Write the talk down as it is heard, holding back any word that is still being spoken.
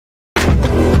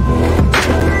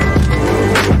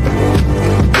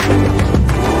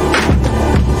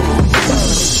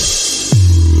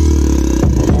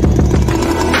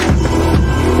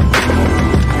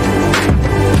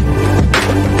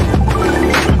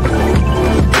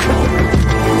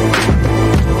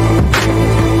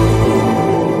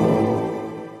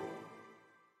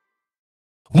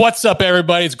What's up,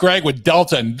 everybody? It's Greg with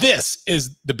Delta, and this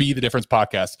is the Be the Difference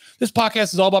podcast. This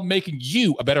podcast is all about making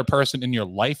you a better person in your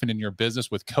life and in your business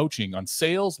with coaching on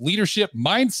sales, leadership,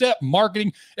 mindset,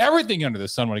 marketing, everything under the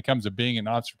sun when it comes to being an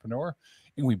entrepreneur.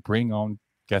 And we bring on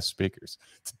guest speakers.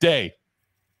 Today,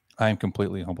 I am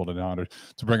completely humbled and honored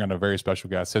to bring on a very special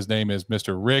guest. His name is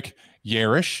Mr. Rick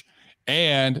Yarosh.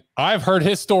 And I've heard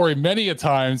his story many a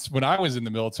times when I was in the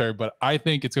military, but I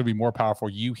think it's going to be more powerful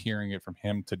you hearing it from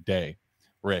him today.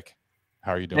 Rick,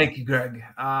 how are you doing? Thank you, Greg.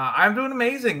 I'm doing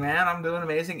amazing, man. I'm doing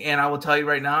amazing. And I will tell you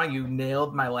right now, you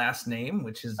nailed my last name,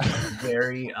 which is a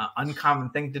very uncommon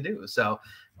thing to do. So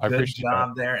good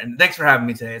job there. And thanks for having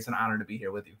me today. It's an honor to be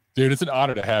here with you. Dude, it's an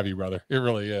honor to have you, brother. It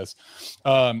really is.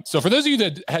 So for those of you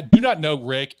that do not know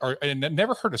Rick and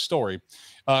never heard a story,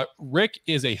 Rick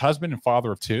is a husband and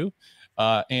father of two,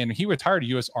 and he retired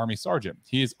U.S. Army Sergeant.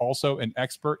 He is also an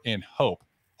expert in hope.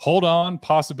 Hold on,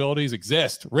 possibilities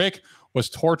exist. Rick was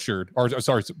tortured, or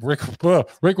sorry, Rick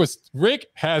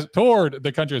has toured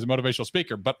the country as a motivational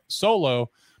speaker, but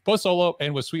both solo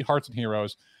and with Sweethearts and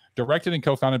Heroes, directed and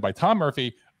co-founded by Tom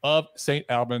Murphy of St.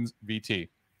 Albans VT.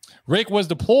 Rick was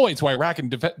deployed to Iraq in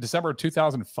December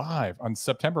 2005. On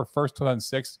September 1st,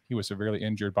 2006, he was severely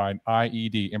injured by an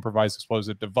IED, improvised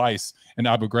explosive device, in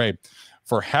Abu Ghraib.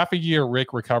 For half a year,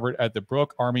 Rick recovered at the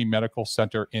Brooke Army Medical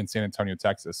Center in San Antonio,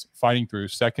 Texas, fighting through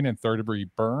second and third degree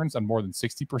burns on more than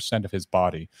 60% of his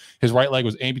body. His right leg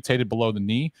was amputated below the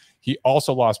knee. He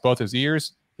also lost both his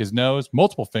ears, his nose,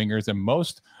 multiple fingers, and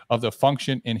most of the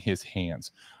function in his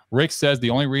hands. Rick says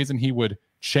the only reason he would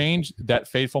change that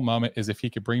fateful moment is if he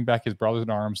could bring back his brothers in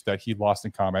arms that he lost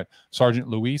in combat, Sergeant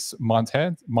Luis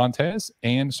Montez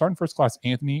and Sergeant First Class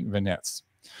Anthony Vanetz.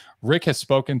 Rick has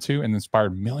spoken to and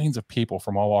inspired millions of people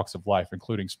from all walks of life,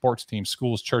 including sports teams,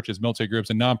 schools, churches, military groups,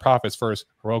 and nonprofits for his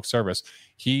heroic service.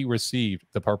 He received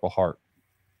the Purple Heart.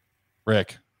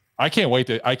 Rick, I can't wait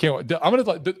to. I'm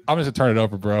gonna turn it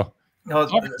over, bro. No,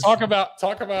 talk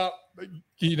about.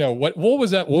 You know what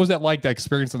was that? What was that like? That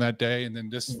experience on that day, and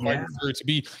then just like for it to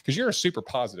be, because you're a super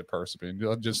positive person,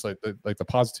 man. Just like the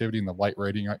positivity and the light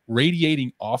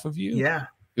radiating off of you. Yeah.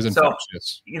 Is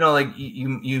infectious. You know, like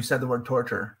you said the word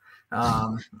torture.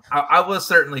 I was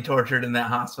certainly tortured in that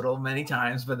hospital many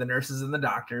times by the nurses and the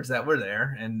doctors that were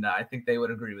there, and I think they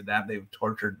would agree with that. They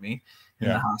tortured me in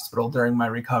the hospital during my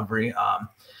recovery.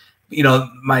 You know,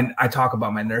 I talk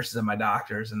about my nurses and my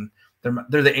doctors, and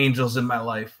they're the angels in my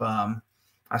life.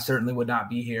 I certainly would not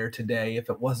be here today if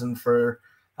it wasn't for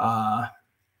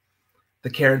the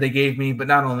care they gave me, but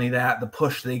not only that, the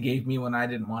push they gave me when I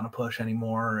didn't want to push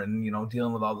anymore, and you know,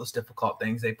 dealing with all those difficult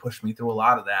things, they pushed me through a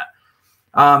lot of that.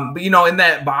 But you know, in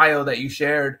that bio that you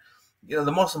shared, you know,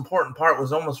 the most important part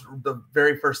was almost the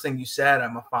very first thing you said.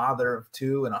 I'm a father of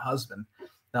two and a husband.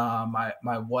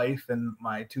 My wife and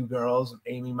my two girls,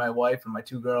 Amy, my wife, and my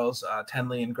two girls,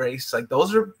 Tenley and Grace, like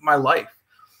those are my life.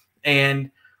 And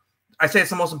I say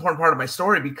it's the most important part of my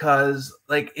story because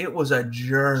like it was a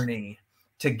journey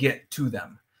to get to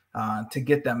them, to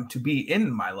get them to be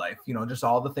in my life, you know, just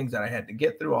all the things that I had to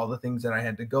get through, all the things that I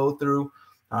had to go through.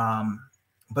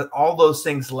 But all those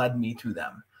things led me to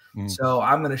them. So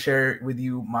I'm going to share with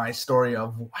you my story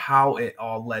of how it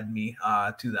all led me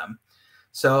to them.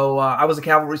 So I was a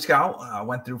cavalry scout. I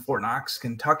went through Fort Knox,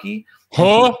 Kentucky.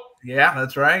 Huh? Yeah,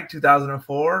 that's right.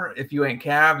 2004. If you ain't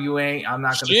Cav, you ain't. I'm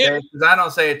not going to say it because I don't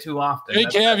say it too often. You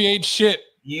ain't Cav, you ain't shit.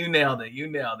 You nailed it. You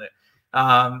nailed it.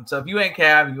 So if you ain't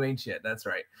Cav, you ain't shit. That's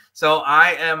right. So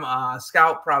I am a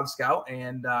scout, proud scout,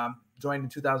 and joined in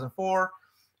 2004.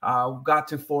 Got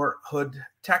to Fort Hood,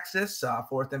 Texas.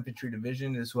 4th Infantry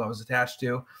Division is who I was attached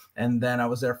to. And then I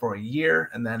was there for a year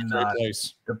and then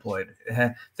deployed.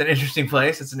 It's an interesting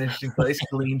place. It's an interesting place.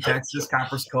 Killeen, Texas,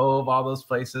 Coppers Cove, all those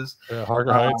places.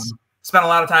 Harger Heights. Spent a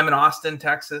lot of time in Austin,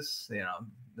 Texas. You know,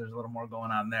 there's a little more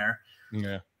going on there.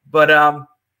 Yeah. But,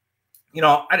 you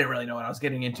know, I didn't really know what I was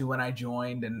getting into when I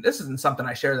joined. And this isn't something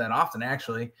I share that often,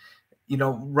 actually. You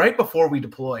know, right before we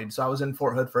deployed, so I was in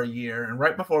Fort Hood for a year, and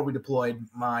right before we deployed,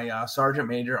 my sergeant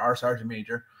major,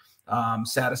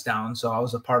 sat us down. So I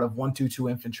was a part of 122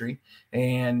 Infantry,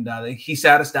 and he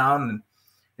sat us down, and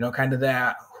you know, kind of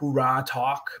that hoorah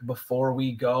talk before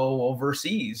we go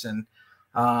overseas. And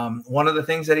one of the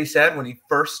things that he said when he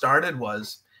first started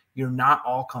was, "You're not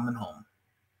all coming home."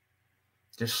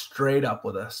 Just straight up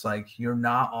with us, like, you're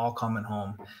not all coming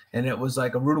home. And it was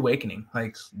like a rude awakening,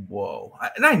 like, whoa.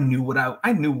 And I knew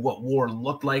what war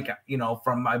looked like, you know,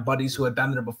 from my buddies who had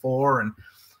been there before.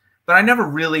 But I never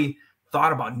really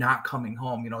thought about not coming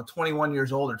home. You know, 21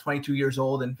 years old or 22 years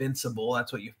old, invincible.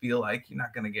 That's what you feel like. You're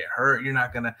not going to get hurt. You're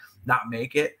not going to not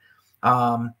make it.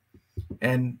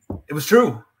 And it was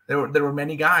true. there were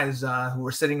many guys who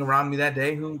were sitting around me that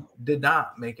day who did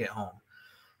not make it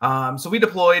home. So we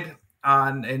deployed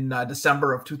in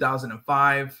December of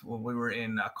 2005. We were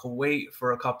in Kuwait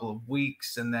for a couple of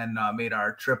weeks, and then made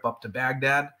our trip up to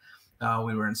Baghdad.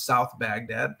 We were in South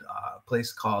Baghdad, a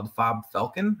place called Fob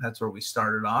Falcon. That's where we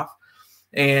started off.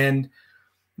 And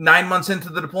 9 months into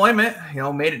the deployment,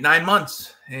 made it 9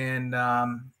 months, and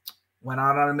went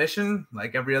out on a mission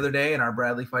like every other day in our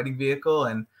Bradley fighting vehicle.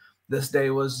 And this day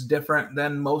was different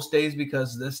than most days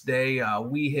because this day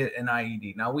we hit an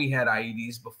IED. Now, we had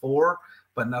IEDs before,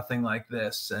 but nothing like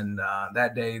this. And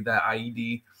that day, that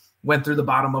IED went through the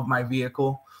bottom of my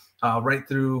vehicle, right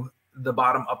through the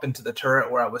bottom up into the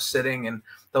turret where I was sitting. And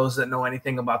those that know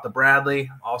anything about the Bradley,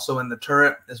 also in the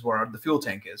turret is where the fuel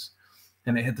tank is.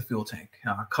 And it hit the fuel tank,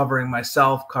 covering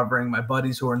myself, covering my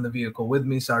buddies who were in the vehicle with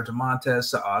me, Sergeant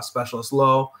Montes, Specialist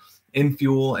Lowe, in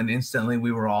fuel, and instantly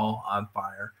we were all on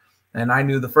fire. And I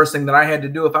knew the first thing that I had to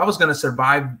do, if I was going to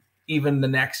survive even the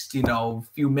next,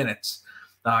 few minutes,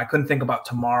 I couldn't think about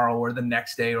tomorrow or the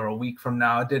next day or a week from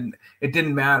now. It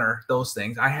didn't matter, those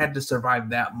things. I had to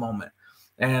survive that moment.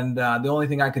 And the only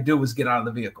thing I could do was get out of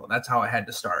the vehicle. That's how I had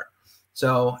to start.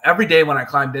 So every day when I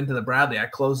climbed into the Bradley, I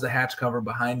closed the hatch cover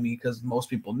behind me, because most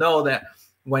people know that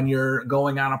when you're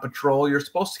going on a patrol, you're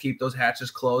supposed to keep those hatches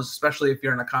closed, especially if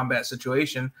you're in a combat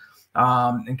situation,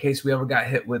 in case we ever got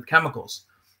hit with chemicals.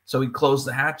 So we closed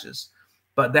the hatches.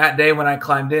 But that day when I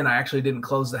climbed in, I actually didn't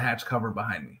close the hatch cover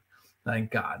behind me.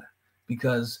 Thank God.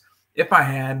 Because if I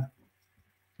had,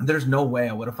 there's no way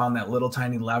I would have found that little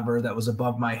tiny lever that was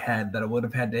above my head that I would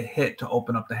have had to hit to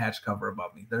open up the hatch cover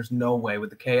above me. There's no way.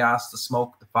 With the chaos, the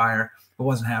smoke, the fire, it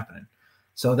wasn't happening.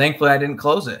 So thankfully I didn't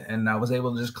close it, and I was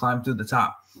able to just climb through the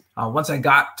top. Once I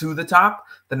got to the top,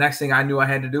 the next thing I knew I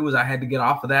had to do was I had to get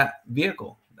off of that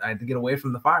vehicle. I had to get away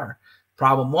from the fire.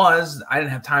 Problem was, I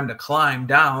didn't have time to climb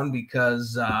down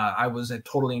because I was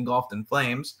totally engulfed in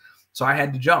flames. So I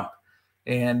had to jump.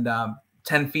 And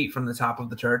 10 feet from the top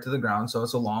of the turret to the ground, so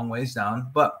it's a long ways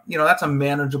down. But, that's a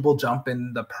manageable jump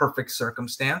in the perfect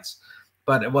circumstance.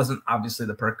 But it wasn't obviously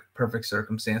the perfect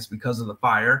circumstance because of the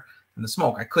fire and the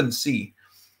smoke. I couldn't see.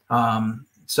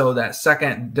 So that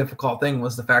second difficult thing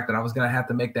was the fact that I was going to have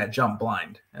to make that jump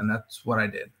blind. And that's what I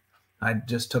did. I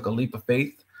just took a leap of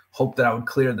faith, hoped that I would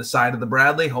clear the side of the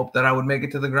Bradley, hoped that I would make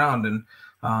it to the ground, and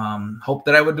hoped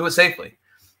that I would do it safely.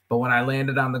 But when I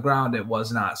landed on the ground, it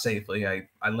was not safely.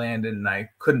 I landed and I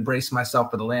couldn't brace myself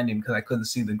for the landing because I couldn't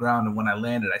see the ground. And when I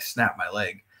landed, I snapped my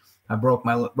leg. I broke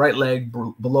my right leg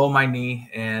below my knee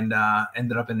and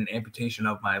ended up in an amputation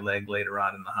of my leg later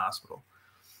on in the hospital.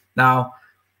 Now,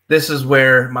 this is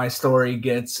where my story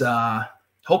gets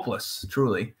hopeless,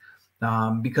 truly,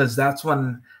 because that's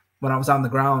when I was on the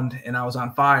ground and I was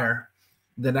on fire.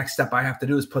 The next step I have to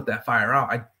do is put that fire out.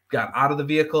 I got out of the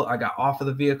vehicle. I got off of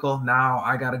the vehicle. Now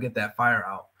I got to get that fire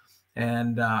out.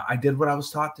 And I did what I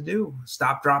was taught to do.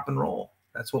 Stop, drop, and roll.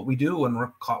 That's what we do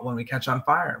when we catch on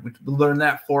fire. We learned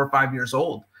that 4 or 5 years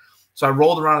old. So I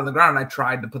rolled around on the ground and I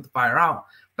tried to put the fire out,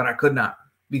 but I could not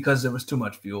because there was too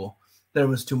much fuel. There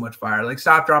was too much fire. Like,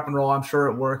 stop, drop, and roll. I'm sure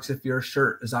it works if your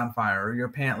shirt is on fire or your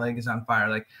pant leg is on fire.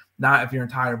 Like, not if your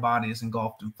entire body is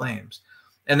engulfed in flames.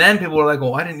 And then people were like,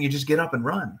 well, why didn't you just get up and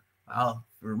run? Well,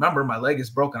 remember, my leg is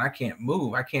broken. I can't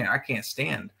move. I can't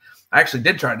stand. I actually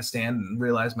did try to stand and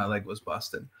realized my leg was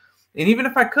busted. And even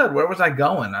if I could, where was I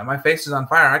going? My face is on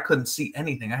fire. I couldn't see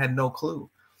anything. I had no clue.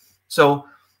 So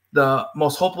the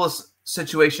most hopeless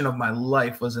situation of my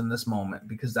life was in this moment,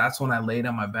 because that's when I laid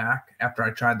on my back after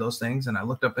I tried those things and I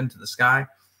looked up into the sky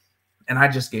and I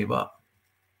just gave up.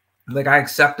 Like, I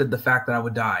accepted the fact that I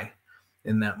would die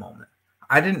in that moment.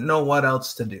 I didn't know what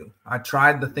else to do. I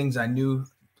tried the things I knew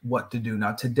what to do.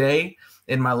 Now, today,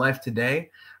 in my life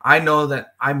today, I know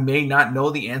that I may not know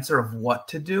the answer of what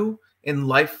to do in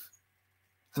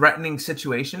life-threatening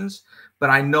situations, but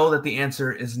I know that the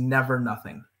answer is never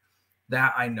nothing.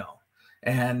 That I know.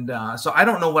 And so I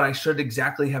don't know what I should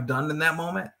exactly have done in that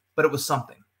moment, but it was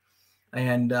something.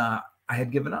 And I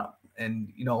had given up.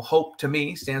 And, hope to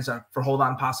me stands for hold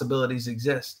on, possibilities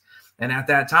exist. And at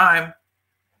that time,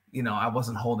 I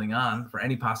wasn't holding on for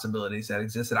any possibilities that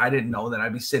existed. I didn't know that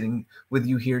I'd be sitting with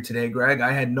you here today, Greg.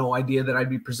 I had no idea that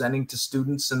I'd be presenting to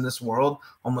students in this world,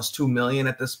 almost 2 million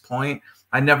at this point.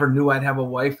 I never knew I'd have a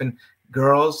wife and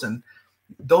girls. And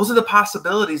those are the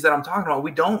possibilities that I'm talking about.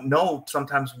 We don't know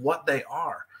sometimes what they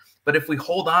are. But if we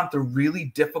hold on to really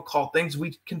difficult things,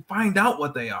 we can find out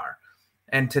what they are.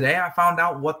 And today I found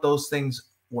out what those things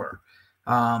were.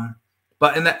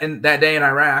 But in that day in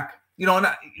Iraq,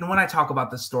 when I talk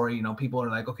about this story, people are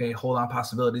like, okay, hold on,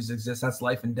 possibilities exist. That's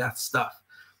life and death stuff.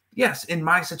 yes, in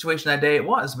my situation that day it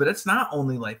was, but it's not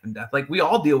only life and death. Like, we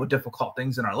all deal with difficult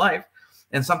things in our life.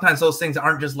 And sometimes those things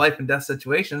aren't just life and death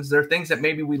situations. They're things that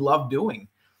maybe we love doing,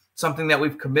 something that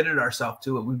we've committed ourselves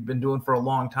to, what we've been doing for a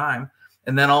long time.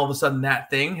 And then all of a sudden that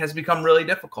thing has become really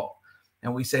difficult.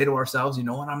 And we say to ourselves, you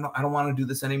know what, I don't want to do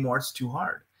this anymore. It's too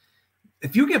hard.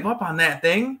 If you give up on that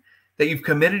thing that you've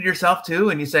committed yourself to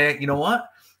and you say, you know what,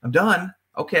 I'm done.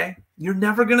 Okay. You're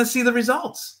never going to see the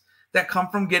results that come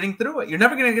from getting through it. You're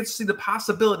never going to get to see the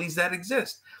possibilities that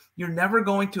exist. You're never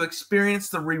going to experience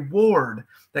the reward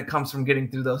that comes from getting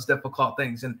through those difficult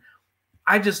things. And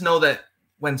I just know that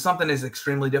when something is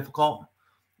extremely difficult,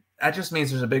 that just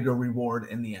means there's a bigger reward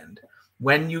in the end.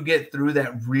 When you get through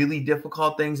that really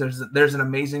difficult things, there's an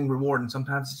amazing reward. And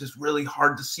sometimes it's just really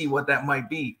hard to see what that might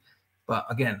be. But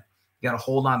again, you got to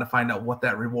hold on to find out what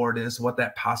that reward is, what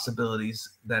that possibilities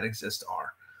that exist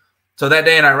are. So that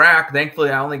day in Iraq, thankfully,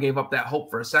 I only gave up that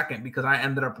hope for a second because I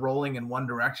ended up rolling in one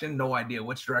direction. No idea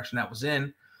which direction that was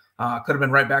in. Could have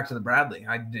been right back to the Bradley.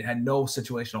 I had no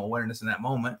situational awareness in that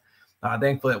moment.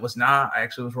 Thankfully, it was not. I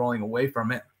actually was rolling away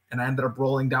from it. And I ended up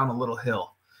rolling down a little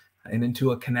hill and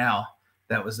into a canal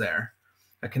that was there.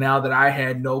 A canal that I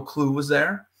had no clue was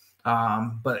there.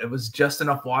 But it was just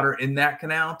enough water in that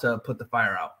canal to put the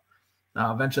fire out.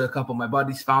 Eventually, a couple of my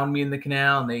buddies found me in the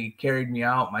canal and they carried me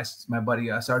out. My buddy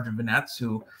Sergeant Vinetz,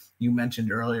 who you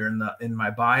mentioned earlier in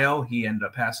my bio, he ended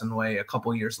up passing away a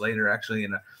couple years later, actually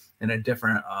in a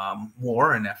different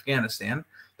war in Afghanistan.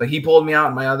 But he pulled me out,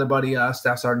 and my other buddy,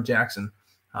 Staff Sergeant Jackson,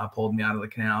 pulled me out of the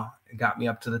canal and got me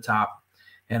up to the top.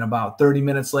 And about 30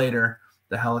 minutes later,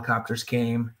 the helicopters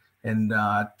came and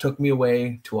took me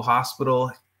away to a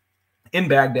hospital in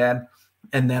Baghdad.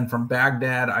 And then from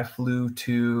Baghdad, I flew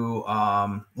to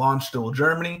Landstuhl,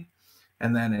 Germany.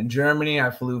 And then in Germany, I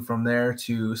flew from there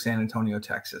to San Antonio,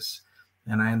 Texas.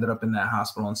 And I ended up in that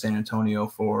hospital in San Antonio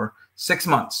for 6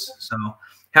 months. So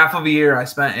half of a year I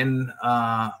spent in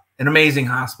an amazing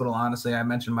hospital. Honestly, I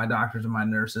mentioned my doctors and my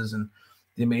nurses and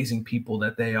the amazing people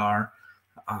that they are.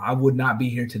 I would not be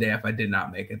here today if I did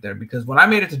not make it there, because when I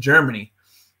made it to Germany,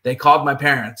 they called my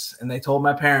parents and they told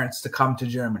my parents to come to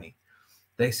Germany.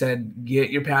 They said, get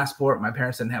your passport. My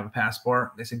parents didn't have a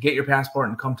passport. They said, get your passport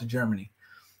and come to Germany.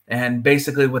 And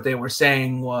basically what they were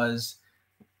saying was,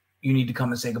 you need to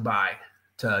come and say goodbye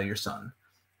to your son,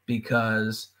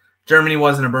 because Germany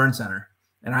wasn't a burn center.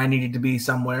 And I needed to be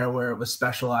somewhere where it was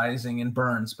specializing in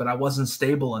burns, but I wasn't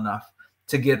stable enough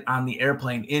to get on the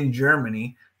airplane in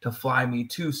Germany to fly me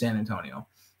to San Antonio.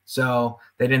 So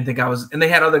they didn't think I was, and they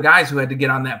had other guys who had to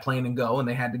get on that plane and go, and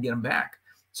they had to get them back.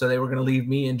 So they were going to leave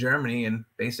me in Germany, and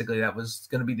basically that was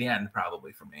going to be the end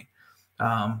probably for me.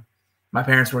 My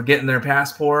parents were getting their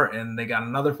passport, and they got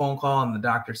another phone call, and the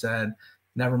doctor said,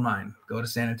 never mind, go to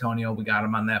San Antonio. We got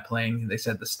them on that plane. They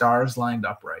said the stars lined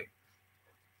up right.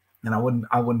 And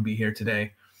I wouldn't be here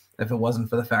today if it wasn't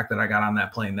for the fact that I got on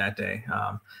that plane that day.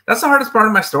 That's the hardest part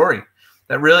of my story.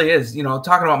 That really is. You know,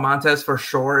 talking about Montez for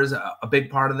sure is a big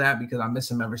part of that, because I miss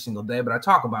him every single day, but I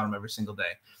talk about him every single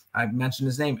day. I mention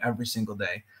his name every single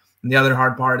day. And the other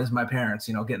hard part is my parents,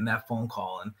 you know, getting that phone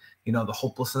call and, you know, the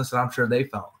hopelessness that I'm sure they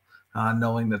felt,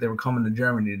 knowing that they were coming to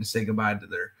Germany to say goodbye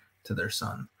to their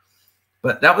son.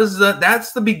 But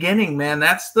that's the beginning, man.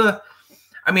 That's not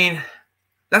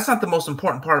the most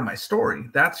important part of my story.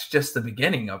 That's just the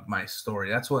beginning of my story.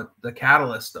 That's what the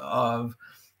catalyst of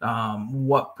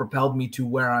what propelled me to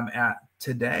where I'm at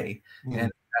today. Mm.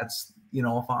 And that's, you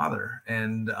know, a father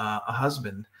and a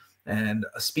husband and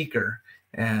a speaker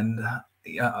and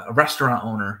a restaurant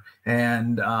owner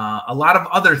and a lot of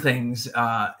other things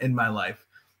in my life.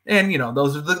 And, you know,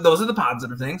 those are the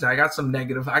positive things. I got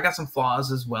some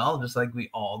flaws as well, just like we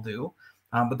all do.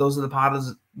 But those are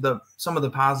some of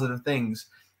the positive things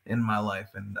in my life.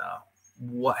 And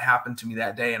what happened to me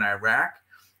that day in Iraq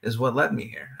is what led me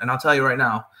here. And I'll tell you right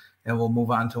now, and we'll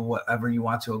move on to whatever you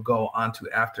want to go on to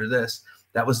after this.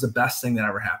 That was the best thing that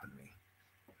ever happened to me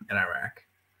in Iraq.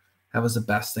 That was the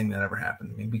best thing that ever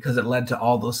happened to me, because it led to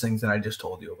all those things that I just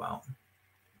told you about.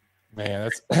 Man,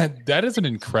 that is an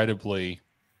incredibly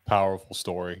powerful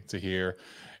story to hear.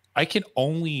 I can't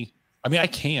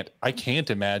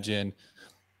imagine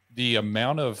the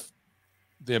amount of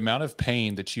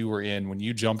pain that you were in when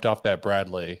you jumped off that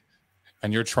Bradley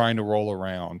and you're trying to roll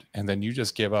around, and then you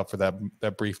just give up for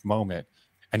that brief moment,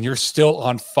 and you're still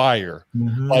on fire.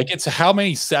 Mm-hmm. Like, it's how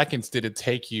many seconds did it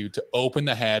take you to open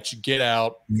the hatch, get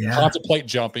out, contemplate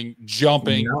jumping,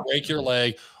 break your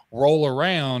leg, roll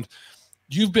around?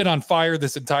 You've been on fire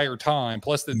this entire time,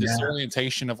 plus the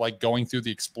disorientation of like going through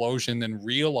the explosion and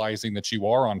realizing that you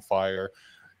are on fire.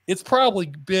 It's probably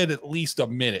been at least a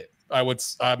minute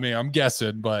I mean, I'm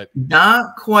guessing, but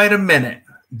not quite a minute.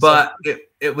 But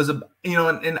it was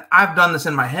and I've done this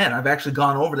in my head. I've actually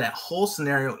gone over that whole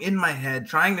scenario in my head,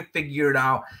 trying to figure it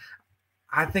out.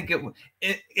 I think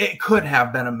it could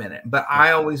have been a minute, but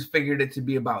I always figured it to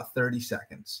be about 30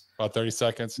 seconds. About 30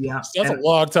 seconds. Yeah, so that's a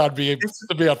long time to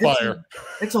be on fire.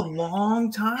 It's a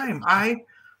long time.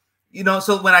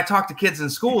 So when I talk to kids in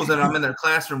schools and I'm in their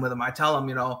classroom with them, I tell them,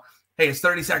 hey, is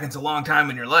 30 seconds a long time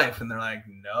in your life? And they're like,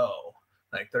 no,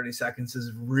 like 30 seconds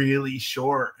is really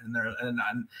short.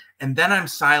 And then I'm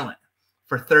silent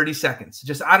for 30 seconds,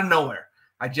 just out of nowhere.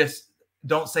 I just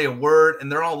don't say a word.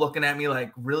 And they're all looking at me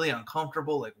like really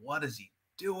uncomfortable. Like, what is he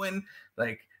doing?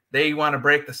 Like, they want to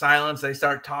break the silence. They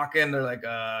start talking. They're like,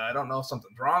 I don't know if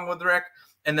something's wrong with Rick.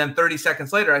 And then 30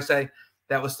 seconds later, I say,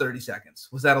 that was 30 seconds.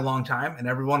 Was that a long time? And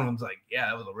every one of them's like, yeah,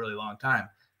 that was a really long time.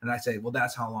 And I say, well,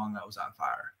 that's how long I was on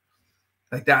fire.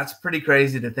 Like, that's pretty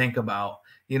crazy to think about,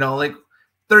 like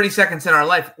 30 seconds in our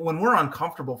life. When we're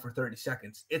uncomfortable for 30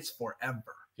 seconds, it's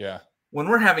forever. Yeah. When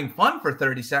we're having fun for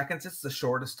 30 seconds, it's the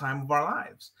shortest time of our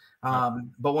lives.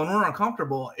 But when we're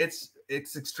uncomfortable, it's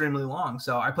extremely long.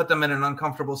 So I put them in an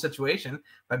uncomfortable situation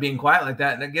by being quiet like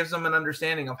that. And it gives them an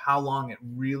understanding of how long it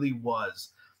really was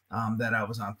that I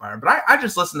was on fire. But I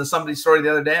just listened to somebody's story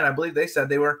the other day, and I believe they said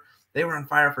they were on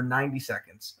fire for 90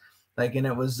 seconds. Like, and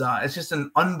it was, it's just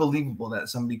unbelievable that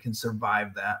somebody can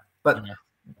survive that. But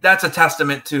that's a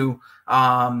testament to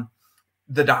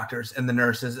the doctors and the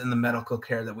nurses and the medical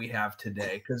care that we have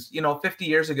today. Because, 50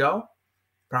 years ago,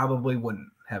 probably wouldn't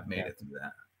have made it through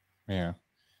that. Yeah.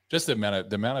 Just the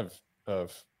amount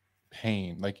of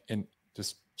pain, like, in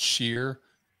just sheer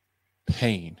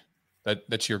pain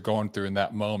that you're going through in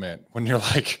that moment when you're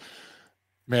like,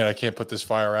 man, I can't put this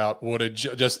fire out. Would it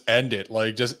just end it?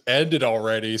 Like, just end it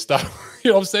already. Stop.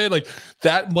 You know what I'm saying? Like,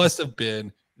 that must have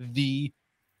been the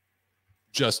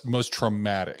just most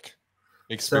traumatic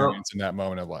experience in that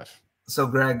moment of life. So,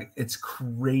 Greg, it's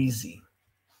crazy.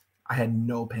 I had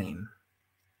no pain.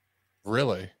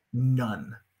 Really?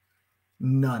 None.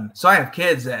 So I have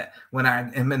kids that when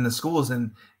I am in the schools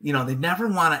and, they never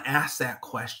want to ask that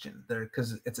question there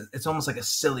because it's almost like a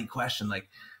silly question. Like,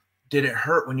 did it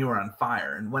hurt when you were on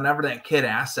fire? And whenever that kid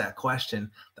asks that question,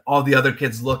 all the other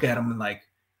kids look at him and like,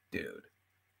 dude,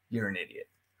 you're an idiot.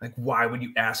 Like, why would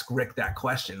you ask Rick that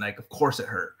question? Like, of course it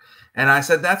hurt. And I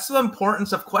said, that's the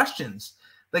importance of questions.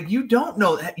 Like, you don't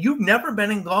know. You've never been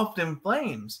engulfed in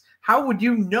flames. How would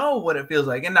you know what it feels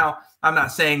like? And now I'm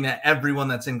not saying that everyone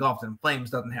that's engulfed in flames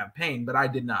doesn't have pain, but I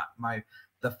did not.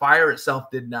 The fire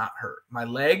itself did not hurt. My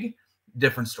leg,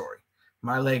 different story.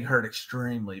 My leg hurt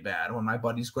extremely bad. When my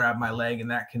buddies grabbed my leg in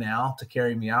that canal to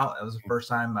carry me out, that was the first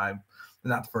time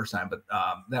not the first time, but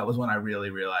that was when I really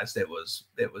realized it was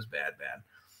bad.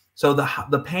 So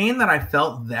the pain that I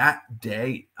felt that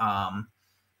day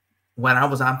when I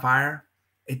was on fire,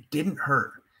 it didn't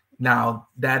hurt. Now,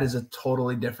 that is a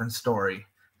totally different story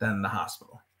than the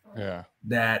hospital. Yeah.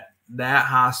 That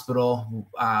hospital,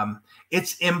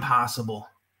 it's impossible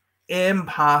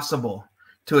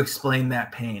to explain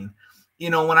that pain.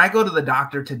 When I go to the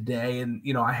doctor today and,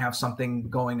 I have something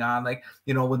going on, like,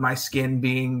 with my skin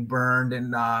being burned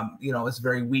and, it's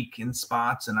very weak in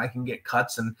spots and I can get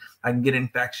cuts and I can get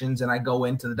infections, and I go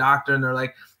into the doctor and they're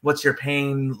like, what's your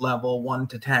pain level 1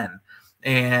 to 10?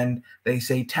 And they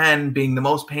say 10 being the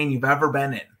most pain you've ever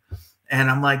been in. And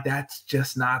I'm like, that's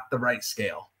just not the right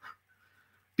scale,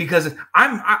 because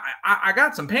I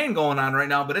got some pain going on right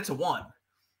now, but it's a 1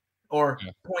 or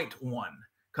 0.1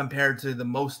 compared to the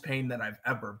most pain that I've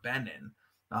ever been in.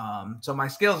 So my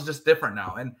scale is just different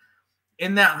now. And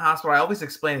in that hospital, I always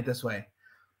explain it this way.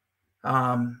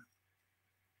 When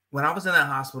I was in that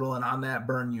hospital and on that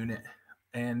burn unit,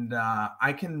 and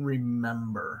I can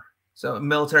remember, so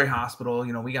military hospital,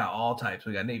 we got all types.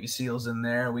 We got Navy SEALs in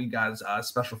there. We got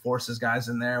special forces guys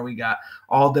in there. We got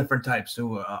all different types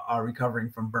who are recovering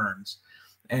from burns,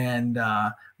 and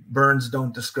burns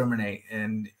don't discriminate.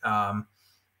 And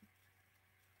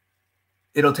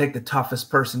it'll take the toughest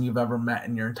person you've ever met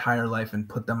in your entire life and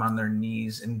put them on their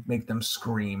knees and make them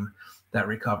scream that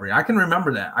recovery. I can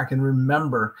remember that. I can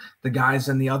remember the guys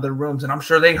in the other rooms, and I'm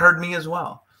sure they heard me as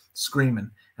well,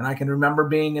 screaming. And I can remember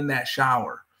being in that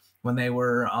shower when they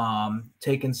were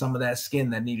taking some of that skin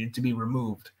that needed to be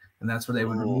removed. And that's where they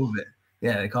would remove it.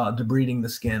 Yeah, they call it debriding the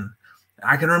skin.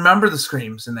 I can remember the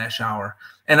screams in that shower.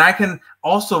 And I can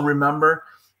also remember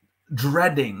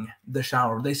dreading the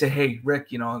shower. They say, hey, Rick,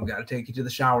 I've got to take you to the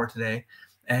shower today.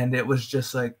 And it was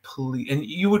just like, please. And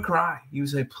you would cry. You would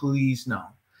say, please, no.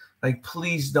 Like,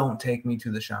 please don't take me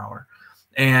to the shower.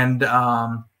 And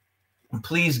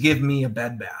please give me a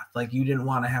bed bath. Like, you didn't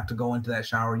want to have to go into that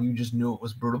shower. You just knew it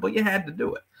was brutal, but you had to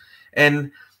do it.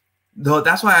 And though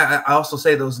that's why I also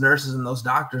say those nurses and those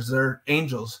doctors, they're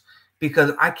angels,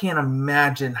 because I can't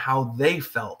imagine how they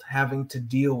felt having to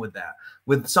deal with that,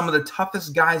 with some of the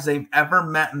toughest guys they've ever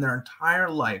met in their entire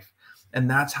life. And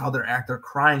that's how they're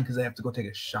crying because they have to go take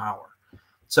a shower.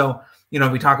 So, you know,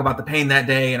 we talk about the pain that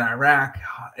day in Iraq.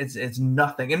 It's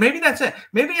nothing. And maybe that's it.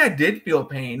 Maybe I did feel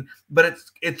pain, but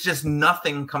it's just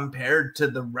nothing compared to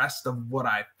the rest of what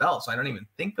I felt. So I don't even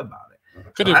think about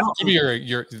it. Could be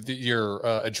your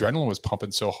adrenaline was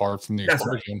pumping so hard from the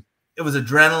explosion. Right. It was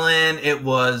adrenaline. It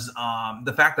was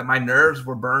the fact that my nerves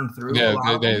were burned through. Yeah,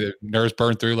 the nerves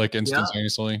burned through like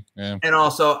instantaneously. Yeah. And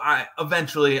also, I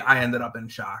ended up in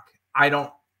shock. I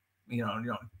don't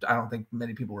think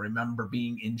many people remember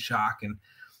being in shock,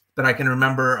 but I can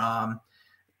remember,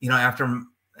 after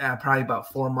probably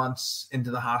about 4 months into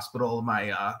the hospital,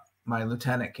 my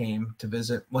lieutenant came to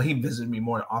visit. Well, he visited me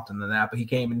more often than that, but he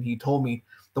came and he told me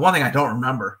the one thing I don't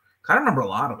remember. I remember a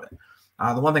lot of it.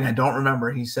 The one thing I don't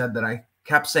remember, he said that I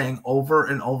kept saying over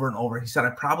and over and over. He said, I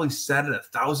probably said it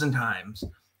 1,000 times.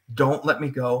 Don't let me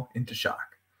go into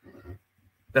shock.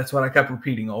 That's what I kept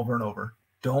repeating over and over.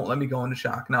 Don't let me go into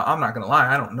shock. Now, I'm not going to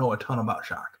lie. I don't know a ton about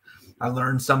shock. I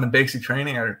learned some in basic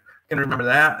training. I can remember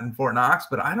that in Fort Knox,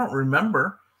 but I don't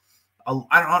remember.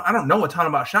 I don't know a ton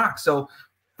about shock. So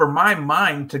for my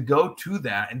mind to go to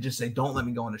that and just say, don't let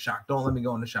me go into shock. Don't let me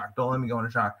go into shock. Don't let me go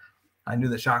into shock. I knew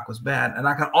that shock was bad. And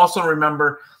I can also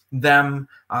remember them,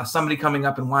 somebody coming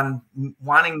up and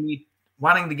wanting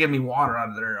to give me water out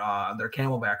of their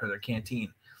Camelback or their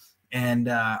canteen. And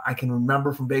I can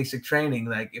remember from basic training,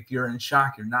 like, if you're in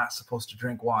shock, you're not supposed to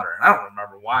drink water. And I don't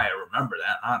remember why I remember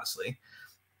that, honestly,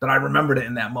 but I remembered it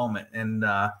in that moment. And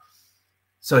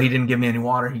so he didn't give me any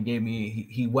water.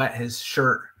 He wet his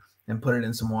shirt and put it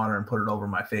in some water and put it over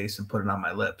my face and put it on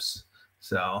my lips.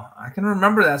 So I can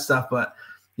remember that stuff, but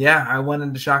yeah, I went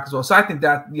into shock as well. So I think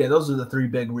that, those are the 3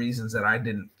 big reasons that I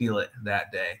didn't feel it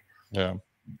that day. Yeah.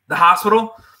 The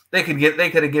hospital, they could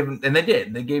have given, and they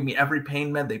did. They gave me every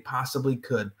pain med they possibly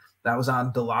could. That was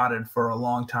on Dilaudid for a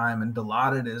long time, and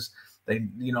Dilaudid is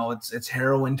it's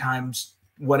heroin times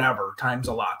whatever, times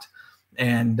a lot.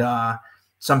 And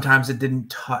sometimes it didn't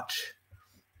touch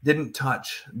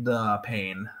the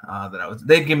pain that I was.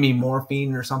 They'd give me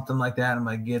morphine or something like that. I'm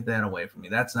like, get that away from me.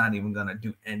 That's not even gonna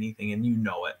do anything, and you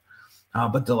know it.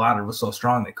 But Dilaudid was so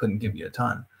strong they couldn't give you a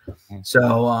ton.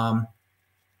 So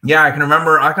yeah, I can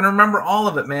remember all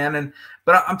of it, man.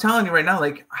 But I'm telling you right now,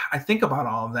 like, I think about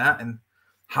all of that and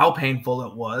how painful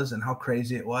it was and how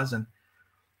crazy it was. And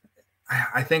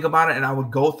I think about it, and I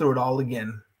would go through it all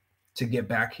again to get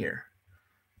back here.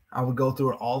 I would go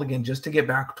through it all again just to get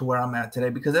back to where I'm at today.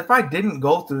 Because if I didn't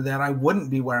go through that, I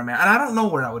wouldn't be where I'm at. And I don't know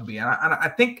where I would be. And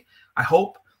I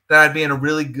hope that I'd be in a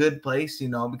really good place,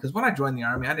 because when I joined the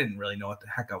Army, I didn't really know what the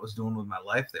heck I was doing with my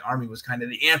life. The Army was kind of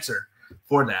the answer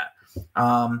for that.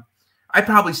 I'd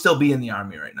probably still be in the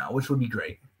Army right now, which would be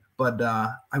great. But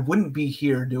I wouldn't be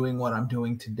here doing what I'm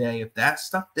doing today if that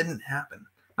stuff didn't happen.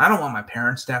 I don't want my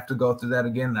parents to have to go through that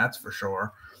again. That's for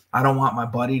sure. I don't want my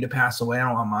buddy to pass away. I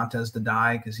don't want Montez to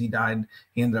die because he died.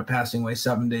 He ended up passing away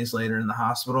 7 days later in the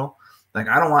hospital. Like,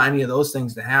 I don't want any of those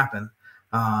things to happen.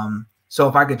 So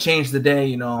if I could change the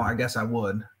day, I guess I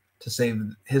would, to save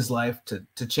his life,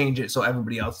 to change it so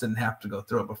everybody else didn't have to go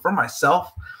through it. But for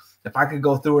myself, if I could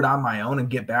go through it on my own and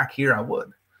get back here, I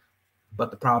would.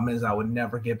 But the problem is I would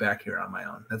never get back here on my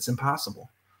own. That's impossible.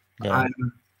 Yeah.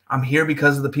 I'm here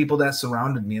because of the people that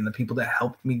surrounded me and the people that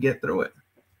helped me get through it.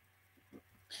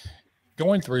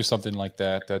 Going through something like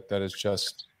that is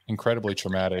just incredibly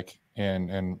traumatic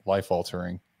and life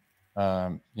altering.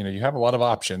 You have a lot of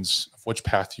options of which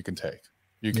path you can take.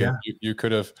 You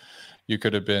could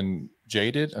have been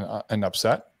jaded and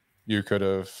upset. It could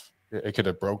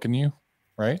have broken you,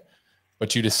 right?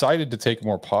 But you decided to take a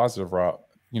more positive route,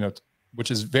 which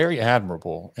is very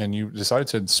admirable. And you decided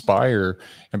to inspire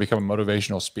and become a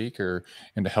motivational speaker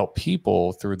and to help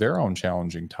people through their own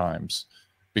challenging times.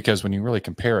 Because when you really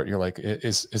compare it, you're like,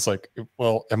 it's like,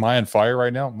 well, am I on fire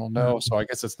right now? Well, no. So I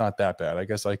guess it's not that bad. I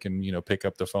guess I can, pick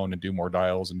up the phone and do more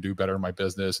dials and do better in my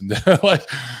business, and like,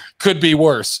 could be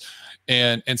worse.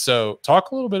 And so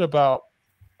talk a little bit about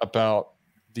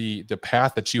the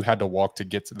path that you had to walk to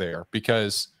get to there,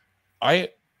 because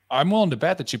I'm willing to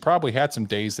bet that you probably had some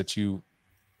days that you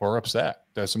were upset.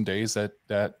 There's some days that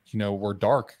were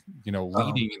dark,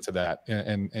 leading into that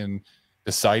and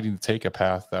deciding to take a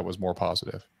path that was more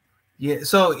positive. Yeah.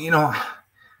 So,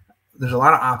 there's a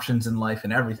lot of options in life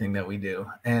and everything that we do.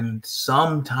 And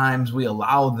sometimes we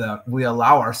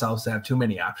allow ourselves to have too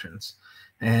many options.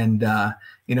 And,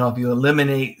 you know, if you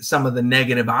eliminate some of the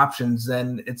negative options,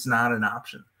 then it's not an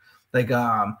option. Like,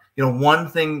 you know, one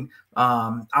thing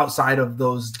outside of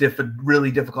those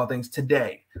really difficult things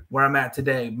today, where I'm at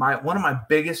today, one of my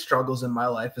biggest struggles in my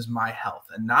life is my health.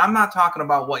 And I'm not talking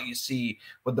about what you see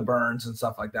with the burns and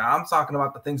stuff like that. I'm talking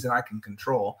about the things that I can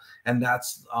control. And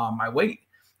that's my weight.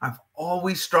 I've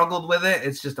always struggled with it.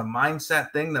 It's just a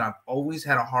mindset thing that I've always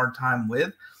had a hard time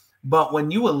with. But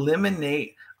when you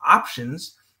eliminate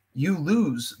options, you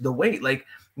lose the weight. Like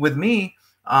with me,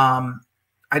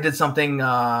 I did something,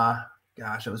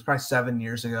 gosh, it was probably 8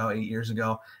 years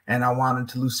ago, and I wanted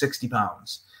to lose 60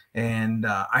 pounds. And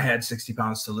I had 60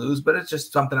 pounds to lose, but it's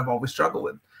just something I've always struggled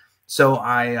with. So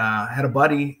I had a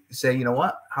buddy say, you know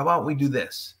what, how about we do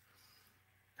this?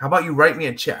 How about you write me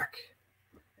a check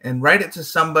and write it to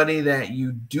somebody that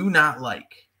you do not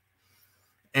like?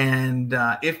 And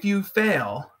if you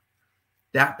fail,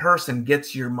 that person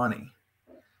gets your money.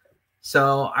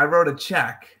 So I wrote a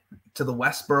check to the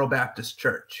Westboro Baptist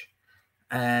Church.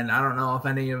 And I don't know if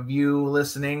any of you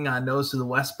listening knows who the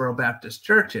Westboro Baptist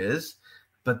Church is,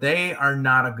 but they are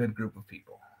not a good group of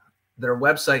people. Their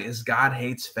website is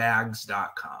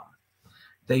godhatesfags.com.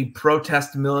 They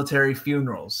protest military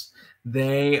funerals.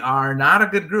 They are not a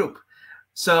good group.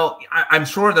 So I'm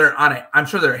sure they're on it. I'm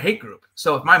sure they're a hate group.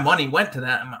 So if my money went to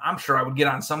them, I'm sure I would get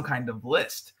on some kind of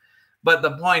list. But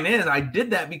the point is, I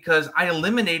did that because I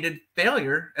eliminated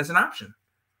failure as an option.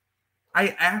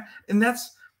 And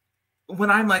that's when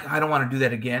I'm like, I don't want to do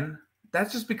that again.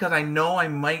 That's just because I know I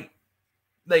might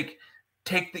like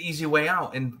take the easy way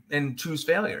out and choose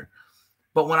failure.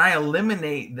 But when I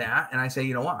eliminate that and I say,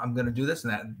 you know what, I'm going to do this,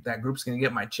 and that group's going to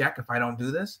get my check if I don't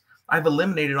do this, I've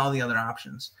eliminated all the other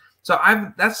options. So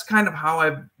that's kind of how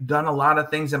I've done a lot of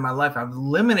things in my life. I've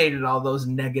eliminated all those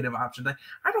negative options.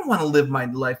 I don't want to live my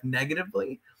life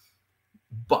negatively,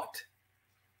 but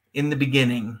in the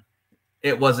beginning,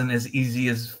 it wasn't as easy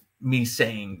as me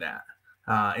saying that.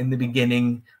 In the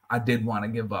beginning, I did want to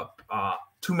give up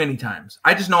too many times.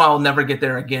 I just know I'll never get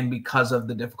there again because of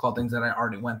the difficult things that I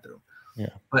already went through. Yeah.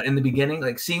 But in the beginning,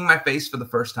 like seeing my face for the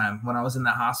first time when I was in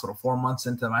that hospital, 4 months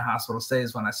into my hospital stay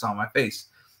is when I saw my face.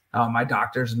 My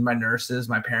doctors and my nurses,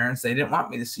 my parents, they didn't want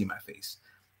me to see my face.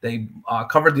 They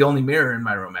covered the only mirror in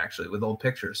my room, actually, with old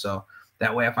pictures. So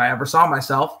that way, if I ever saw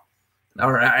myself,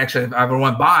 or actually if I ever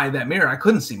went by that mirror, I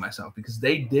couldn't see myself because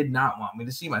they did not want me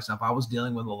to see myself. I was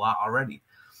dealing with a lot already.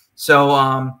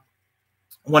 So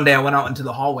one day I went out into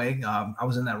the hallway. I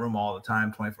was in that room all the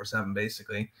time, 24/7,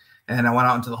 basically. And I went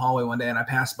out into the hallway one day and I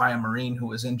passed by a Marine who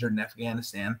was injured in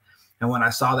Afghanistan. And when I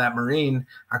saw that Marine,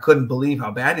 I couldn't believe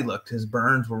how bad he looked. His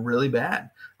burns were really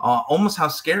bad, almost how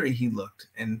scary he looked.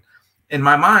 And in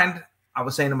my mind, I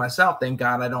was saying to myself, thank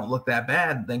God I don't look that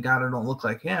bad. Thank God I don't look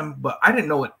like him. But I didn't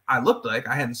know what I looked like.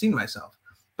 I hadn't seen myself.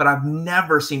 But I've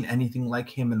never seen anything like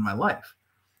him in my life.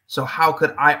 So how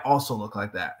could I also look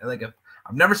like that? Like if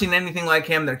I've never seen anything like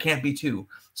him, there can't be two.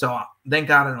 So thank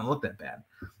God I don't look that bad.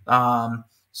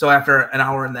 So after an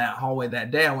hour in that hallway that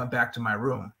day, I went back to my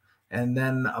room. And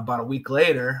then about a week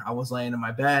later, I was laying in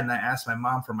my bed and I asked my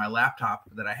mom for my laptop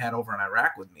that I had over in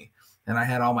Iraq with me. And I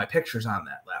had all my pictures on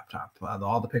that laptop,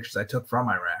 all the pictures I took from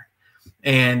Iraq.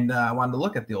 And I wanted to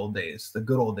look at the old days, the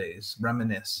good old days,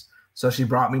 reminisce. So she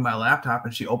brought me my laptop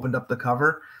and she opened up the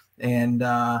cover. And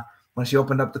when she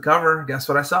opened up the cover, guess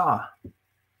what I saw?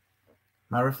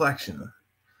 My reflection.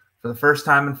 For the first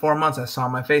time in 4 months, I saw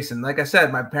my face. And like I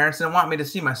said, my parents didn't want me to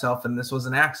see myself, and this was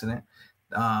an accident.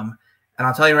 And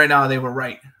I'll tell you right now, they were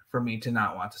right for me to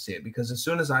not want to see it, because as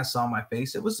soon as I saw my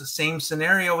face, it was the same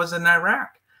scenario as in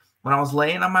Iraq when I was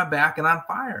laying on my back and on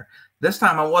fire. This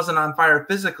time I wasn't on fire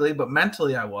physically, but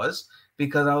mentally I was,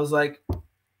 because I was like,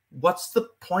 what's the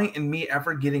point in me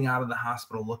ever getting out of the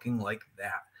hospital looking like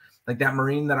that? Like that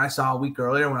Marine that I saw a week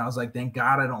earlier when I was like, thank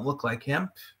God I don't look like him.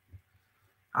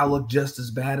 I look just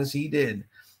as bad as he did.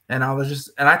 And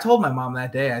I told my mom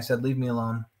that day, I said, leave me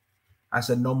alone. I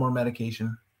said, no more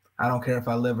medication. I don't care if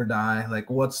I live or die. Like,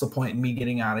 what's the point in me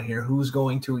getting out of here? Who's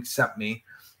going to accept me?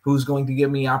 Who's going to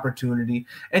give me opportunity?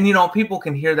 And, you know, people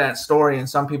can hear that story and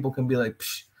some people can be like,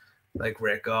 psh, like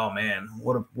Rick, oh man,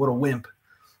 what a wimp.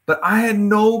 But I had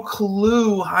no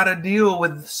clue how to deal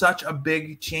with such a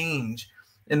big change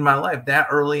in my life that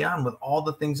early on with all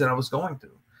the things that I was going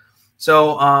through.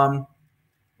 So,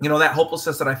 you know, that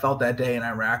hopelessness that I felt that day in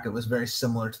Iraq, it was very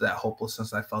similar to that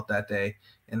hopelessness I felt that day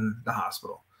in the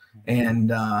hospital.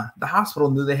 And the hospital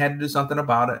knew they had to do something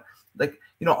about it. Like,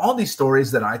 you know, all these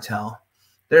stories that I tell,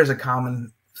 there's a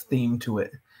common theme to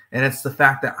it. And it's the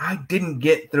fact that I didn't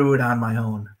get through it on my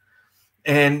own.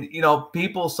 And, you know,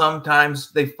 people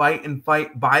sometimes they fight and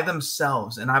fight by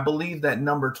themselves. And I believe that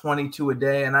number 22 a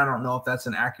day, and I don't know if that's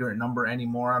an accurate number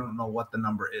anymore. I don't know what the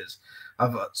number is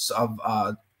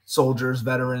of soldiers,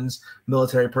 veterans,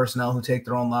 military personnel who take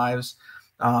their own lives.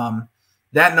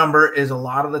 That number is a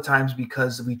lot of the times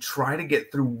because we try to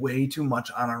get through way too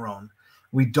much on our own.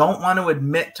 We don't want to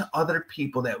admit to other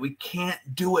people that we can't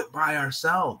do it by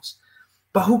ourselves.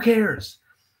 But who cares?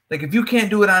 Like, if you can't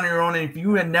do it on your own and if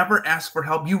you had never asked for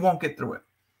help, you won't get through it.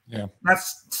 Yeah.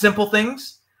 That's simple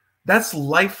things. That's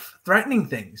life-threatening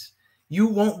things. You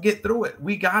won't get through it.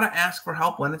 We got to ask for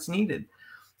help when it's needed.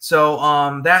 So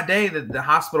that day the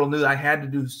hospital knew they had to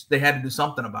do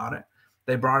something about it.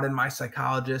 They brought in my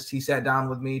psychologist. He sat down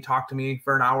with me, talked to me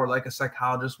for an hour like a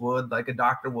psychologist would, like a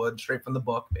doctor would, straight from the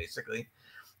book, basically.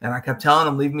 And I kept telling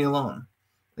him, leave me alone.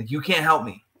 Like, you can't help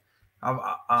me.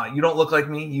 You don't look like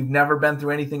me. You've never been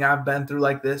through anything I've been through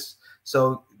like this.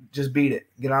 So just beat it.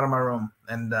 Get out of my room.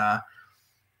 And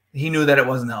he knew that it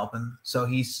wasn't helping. So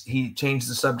he changed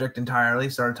the subject entirely,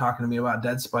 started talking to me about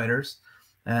dead spiders.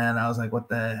 And I was like, what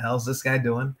the hell's this guy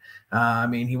doing? I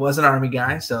mean, he was an Army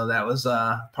guy, so that was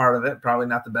part of it. Probably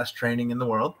not the best training in the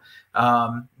world.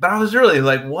 But I was really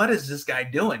like, what is this guy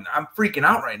doing? I'm freaking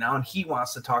out right now, and he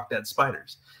wants to talk dead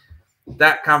spiders.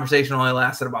 That conversation only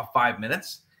lasted about 5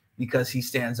 minutes because he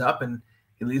stands up and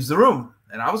he leaves the room.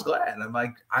 And I was glad. I'm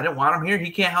like, I didn't want him here. He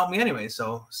can't help me anyway,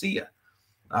 so see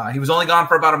ya. He was only gone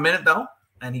for about a minute, though,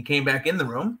 and he came back in the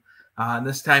room. And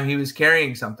this time he was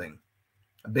carrying something.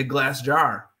 A big glass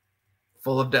jar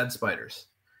full of dead spiders.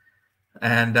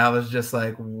 And I was just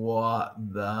like, what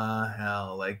the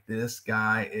hell? Like, this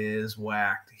guy is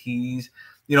whacked. He's,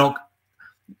 you know,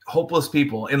 hopeless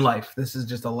people in life. This is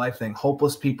just a life thing.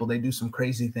 Hopeless people, they do some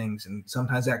crazy things. And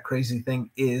sometimes that crazy thing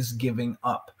is giving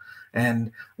up.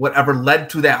 And whatever led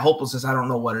to that hopelessness, I don't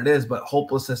know what it is, but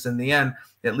hopelessness in the end,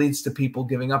 it leads to people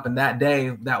giving up. And that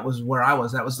day, that was where I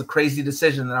was. That was the crazy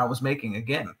decision that I was making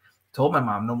again. Told my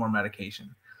mom no more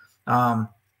medication. And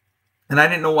I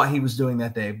didn't know what he was doing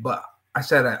that day, but I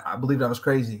said I believed I was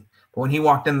crazy. But when he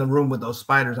walked in the room with those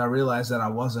spiders, I realized that I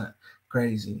wasn't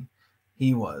crazy.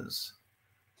 He was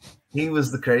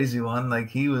the crazy one. Like,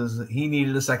 he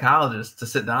needed a psychologist to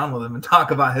sit down with him and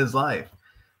talk about his life.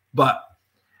 But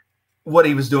what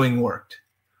he was doing worked.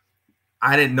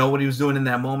 I didn't know what he was doing in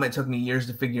that moment. It took me years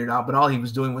to figure it out, but all he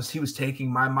was doing was he was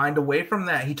taking my mind away from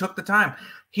that. He took the time.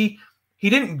 He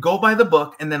didn't go by the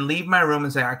book and then leave my room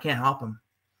and say, I can't help him.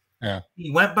 Yeah. He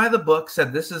went by the book,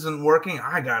 said, this isn't working.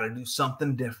 I got to do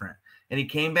something different. And he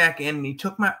came back in and he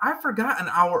took I forgot an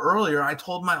hour earlier, I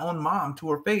told my own mom to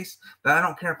her face that I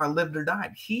don't care if I lived or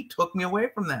died. He took me away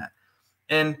from that.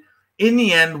 And in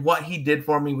the end, what he did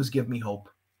for me was give me hope.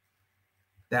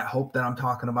 That hope that I'm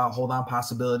talking about, hold on,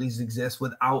 possibilities exist.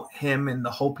 Without him and the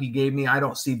hope he gave me, I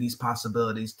don't see these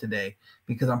possibilities today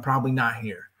because I'm probably not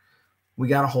here. We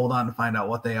got to hold on to find out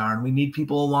what they are. And we need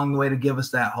people along the way to give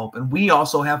us that hope. And we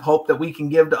also have hope that we can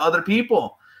give to other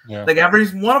people. Yeah. Like, every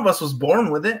one of us was born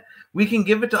with it. We can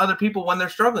give it to other people when they're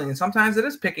struggling. And sometimes it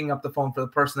is picking up the phone for the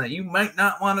person that you might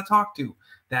not want to talk to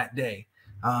that day.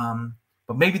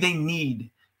 But maybe they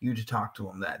need you to talk to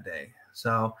them that day.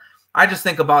 So I just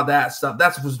think about that stuff.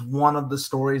 That was one of the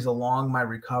stories along my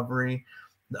recovery.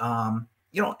 You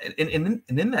know, and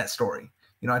in that story,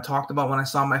 you know, I talked about when I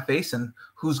saw my face and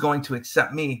who's going to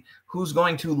accept me, who's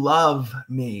going to love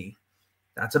me.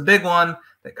 That's a big one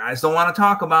that guys don't want to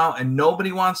talk about. And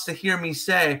nobody wants to hear me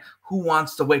say, who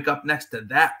wants to wake up next to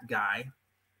that guy,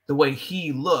 the way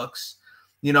he looks.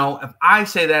 You know, if I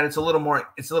say that, it's a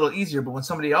little easier. But when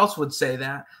somebody else would say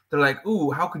that, they're like,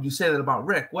 ooh, how could you say that about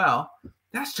Rick? Well,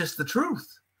 that's just the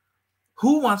truth.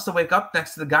 Who wants to wake up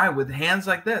next to the guy with hands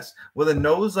like this, with a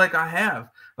nose like I have,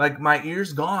 like my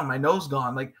ears gone, my nose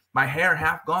gone, like my hair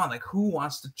half gone? Like, who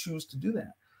wants to choose to do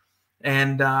that?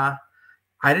 And I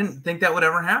didn't think that would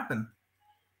ever happen.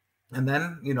 And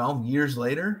then, you know, years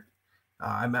later,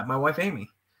 I met my wife, Amy.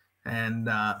 And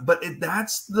but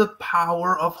that's the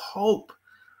power of hope.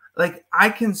 Like, I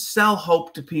can sell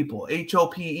hope to people.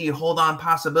 H.O.P.E, hold on,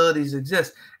 possibilities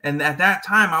exist. And at that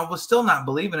time, I was still not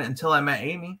believing it until I met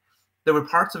Amy. There were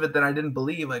parts of it that I didn't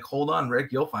believe. Like, hold on,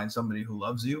 Rick, you'll find somebody who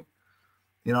loves you.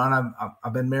 You know, and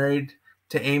I've been married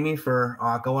to Amy for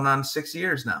going on 6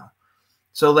 years now.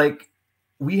 So, like,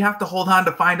 we have to hold on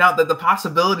to find out that the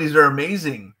possibilities are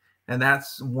amazing. And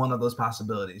that's one of those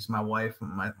possibilities, my wife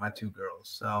and my two girls.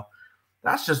 So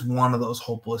that's just one of those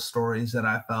hopeless stories that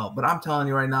I felt. But I'm telling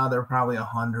you right now, there are probably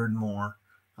 100 more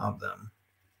of them.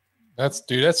 That's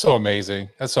so amazing.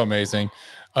 That's so amazing.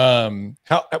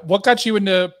 What got you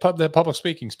into the public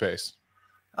speaking space?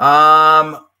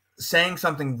 saying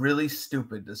something really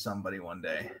stupid to somebody one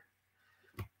day.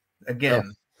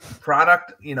 Again,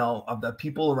 product, you know, of the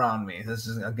people around me. This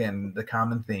is, again, the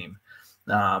common theme.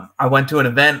 I went to an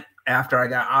event after I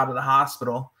got out of the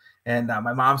hospital, and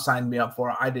my mom signed me up for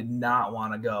it. I did not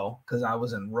want to go because I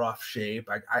was in rough shape.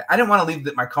 I didn't want to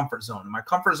leave my comfort zone. My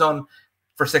comfort zone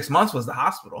for 6 months was the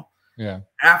hospital. Yeah.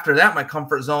 After that, my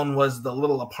comfort zone was the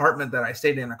little apartment that I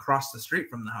stayed in across the street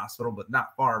from the hospital, but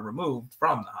not far removed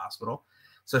from the hospital.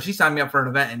 So she signed me up for an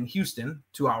event in Houston,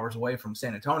 2 hours away from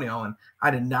San Antonio, and I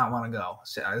did not want to go.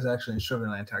 I was actually in Sugar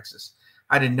Land, Texas.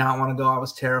 I did not want to go. I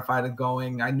was terrified of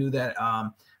going. I knew that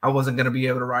I wasn't going to be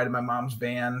able to ride in my mom's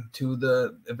van to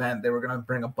the event. They were going to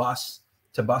bring a bus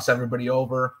to bus everybody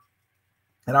over.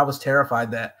 And I was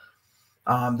terrified that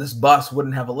this bus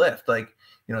wouldn't have a lift. Like,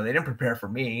 you know, they didn't prepare for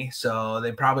me, so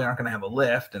they probably aren't going to have a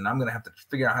lift, and I'm going to have to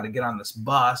figure out how to get on this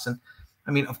bus. And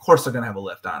I mean, of course they're going to have a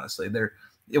lift, honestly.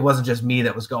 It wasn't just me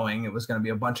that was going. It was going to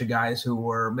be a bunch of guys who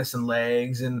were missing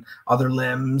legs and other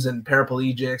limbs and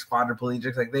paraplegics,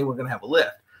 quadriplegics. Like, they were going to have a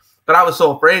lift. But I was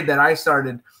so afraid that I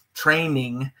started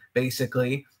training,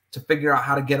 basically, to figure out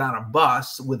how to get on a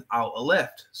bus without a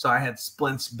lift. So I had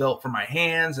splints built for my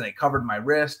hands, and they covered my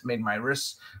wrist, made my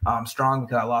wrists strong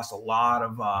because I lost a lot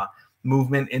of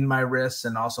movement in my wrists,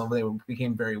 and also they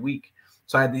became very weak.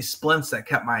 So I had these splints that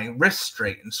kept my wrists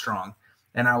straight and strong.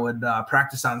 And I would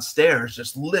practice on stairs,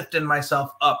 just lifting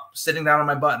myself up, sitting down on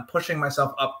my butt and pushing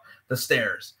myself up the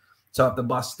stairs. So if the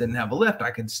bus didn't have a lift,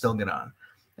 I could still get on.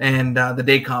 And the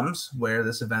day comes where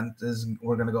this event is,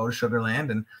 we're going to go to Sugar Land,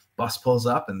 and bus pulls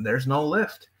up and there's no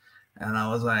lift. And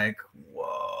I was like,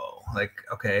 whoa, like,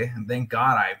 okay. And thank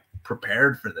God I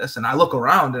prepared for this. And I look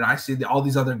around and I see all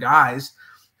these other guys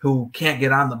who can't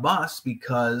get on the bus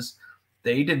because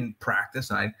they didn't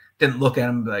practice. And I didn't look at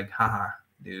them and be like, haha,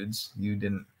 dudes, you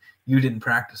didn't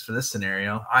practice for this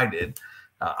scenario. I did.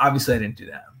 Obviously I didn't do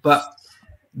that, but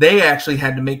they actually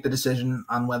had to make the decision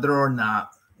on whether or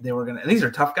not they were going to, and these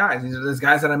are tough guys. These are those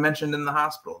guys that I mentioned in the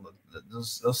hospital,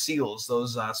 those SEALs,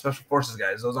 those special forces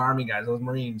guys, those Army guys, those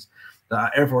Marines, the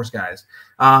Air Force guys.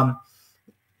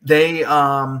 They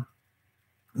now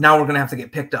we're going to have to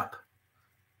get picked up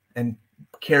and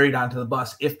carried onto the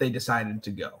bus if they decided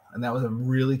to go. And that was a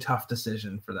really tough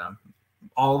decision for them.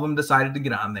 All of them decided to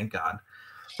get on, thank God.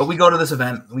 But we go to this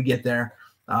event. We get there.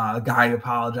 A guy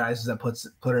apologizes that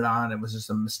put it on. It was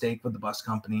just a mistake with the bus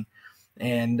company.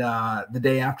 And the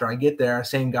day after I get there,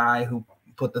 same guy who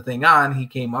put the thing on, he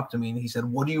came up to me and he said,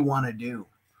 "What do you want to do?"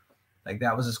 Like,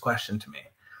 that was his question to me.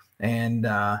 And,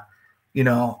 you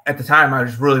know, at the time I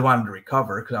just really wanted to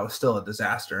recover because I was still a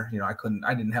disaster. You know,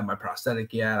 I didn't have my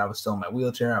prosthetic yet. I was still in my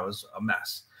wheelchair. I was a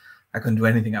mess. I couldn't do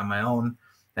anything on my own.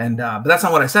 And, but that's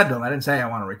not what I said to him. I didn't say I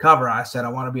want to recover. I said, I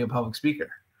want to be a public speaker.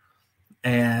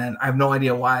 And I have no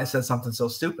idea why I said something so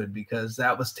stupid, because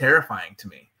that was terrifying to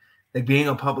me. Like, being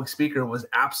a public speaker was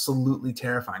absolutely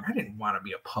terrifying. I didn't want to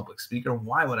be a public speaker.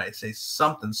 Why would I say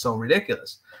something so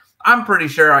ridiculous? I'm pretty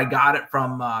sure I got it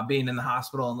from being in the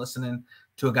hospital and listening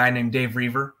to a guy named Dave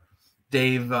Reaver.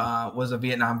 Dave was a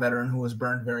Vietnam veteran who was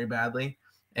burned very badly.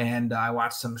 And I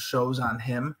watched some shows on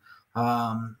him.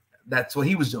 That's what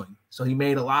he was doing. So he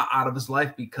made a lot out of his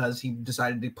life because he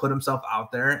decided to put himself out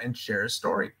there and share his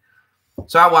story.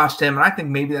 So I watched him, and I think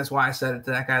maybe that's why I said it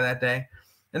to that guy that day.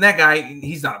 And that guy,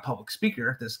 he's not a public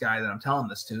speaker, this guy that I'm telling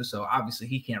this to. So obviously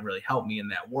he can't really help me in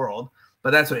that world.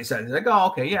 But that's what he said. He's like, "Oh,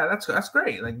 okay, yeah, that's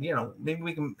great. Like, you know, maybe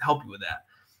we can help you with that."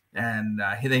 And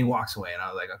then he walks away, and I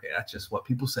was like, okay, that's just what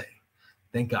people say.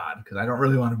 Thank God, because I don't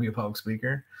really want to be a public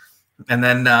speaker. And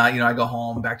then, you know, I go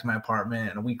home back to my apartment,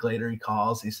 and a week later he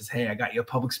calls. And he says, "Hey, I got you a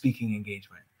public speaking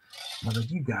engagement." I was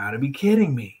like, "You got to be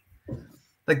kidding me."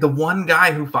 Like, the one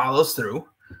guy who follows through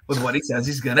with what he says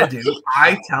he's going to do,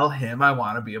 I tell him I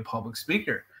want to be a public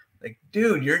speaker. Like,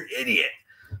 dude, you're an idiot.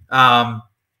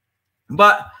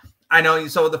 But I know.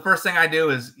 So the first thing I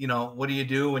do is, you know, what do you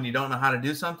do when you don't know how to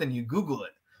do something? You Google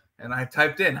it. And I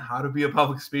typed in how to be a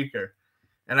public speaker.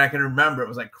 And I can remember it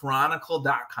was like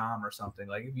chronicle.com or something.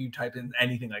 Like, if you type in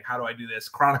anything like, how do I do this?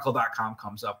 Chronicle.com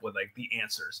comes up with like the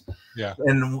answers. Yeah.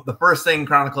 And the first thing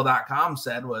Chronicle.com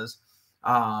said was,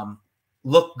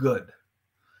 look good.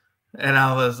 And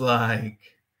I was like,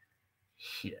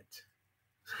 shit,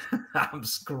 I'm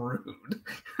screwed.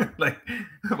 Like,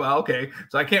 well, okay.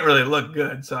 So I can't really look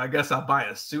good. So I guess I'll buy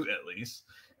a suit at least.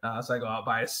 So I go out,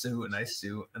 buy a suit, a nice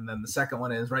suit. And then the second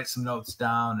one is write some notes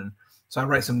down. And so I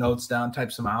write some notes down,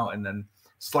 type some out, and then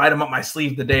slide them up my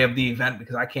sleeve the day of the event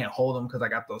because I can't hold them because I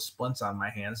got those splints on my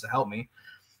hands to help me.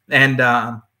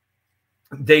 And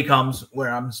day comes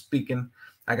where I'm speaking.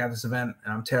 I got this event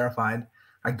and I'm terrified.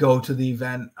 I go to the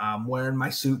event, wearing my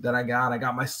suit that I got. I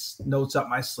got my notes up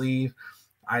my sleeve.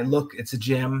 I look, it's a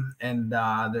gym, and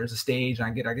there's a stage. And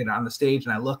I get on the stage,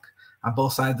 and I look on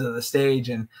both sides of the stage,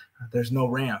 and there's no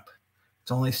ramp.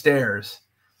 It's only stairs.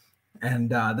 And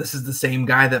this is the same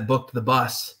guy that booked the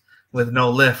bus with no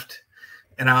lift.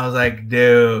 And I was like,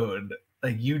 dude,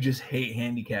 like, you just hate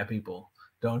handicapped people,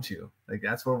 don't you? Like,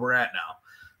 that's where we're at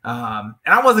now.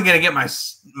 And I wasn't going to get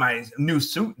my new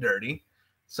suit dirty,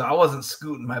 so I wasn't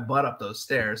scooting my butt up those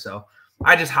stairs. So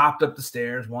I just hopped up the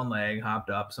stairs, one leg, hopped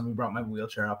up. Somebody brought my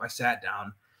wheelchair up. I sat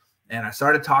down, and I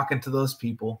started talking to those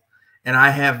people, and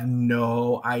I have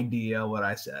no idea what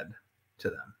I said to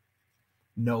them.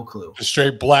 No clue. Just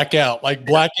straight blackout, like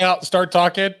blackout, start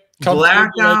talking.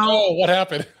 Blackout. Like, oh, what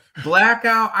happened?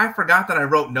 Blackout. I forgot that I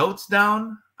wrote notes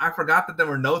down. I forgot that there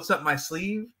were notes up my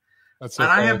sleeve. That's so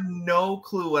and funny. I have no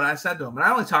clue what I said to them. And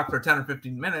I only talked for 10 or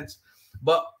 15 minutes.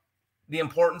 But the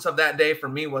importance of that day for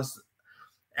me was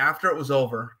after it was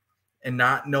over and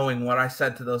not knowing what I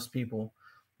said to those people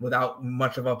without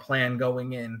much of a plan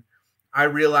going in, I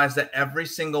realized that every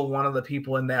single one of the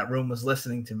people in that room was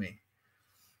listening to me.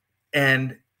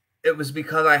 And it was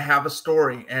because I have a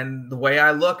story, and the way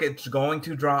I look, it's going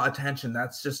to draw attention.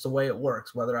 That's just the way it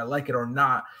works. Whether I like it or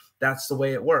not, that's the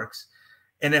way it works.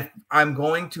 And if I'm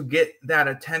going to get that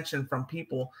attention from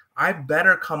people, I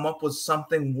better come up with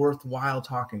something worthwhile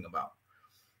talking about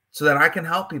so that I can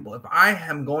help people. If I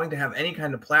am going to have any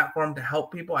kind of platform to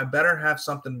help people, I better have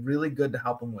something really good to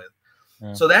help them with.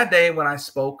 Yeah. So that day when I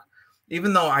spoke,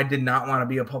 even though I did not want to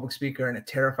be a public speaker and it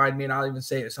terrified me, and I'll even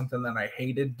say it's something that I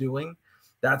hated doing,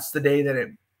 that's the day that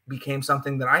it became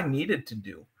something that I needed to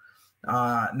do.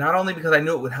 Not only because I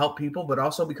knew it would help people, but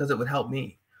also because it would help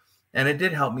me. And it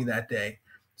did help me that day.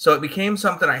 So it became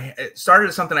something it started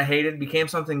as something I hated, became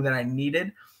something that I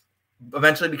needed,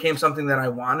 eventually became something that I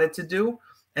wanted to do.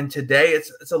 And today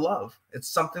it's a love. It's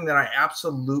something that I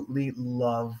absolutely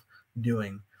love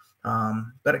doing.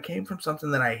 But it came from something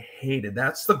that I hated.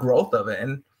 That's the growth of it.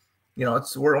 And, you know,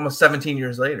 we're almost 17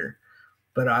 years later.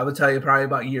 But I would tell you probably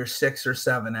about year 6 or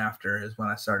 7 after is when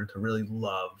I started to really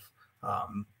love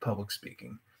public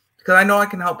speaking, because I know I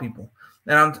can help people.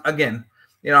 And again,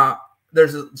 you know,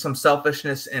 there's some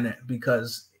selfishness in it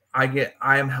because I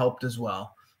am helped as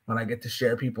well when I get to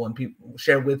share with people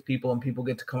and people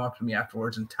get to come up to me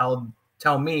afterwards and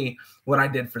tell me what I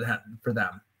did for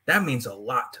them. That means a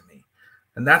lot to me.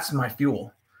 And that's my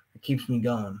fuel. It keeps me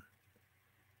going.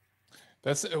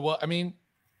 Well, I mean,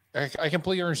 I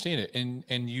completely understand it.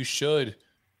 And you should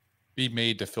be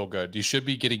made to feel good. You should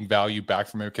be getting value back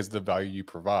from it because of the value you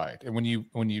provide. And when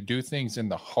you do things in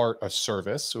the heart of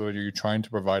service, so you're trying to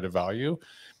provide a value,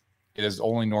 it is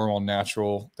only normal and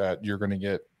natural that you're going to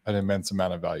get an immense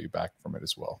amount of value back from it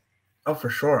as well. Oh, for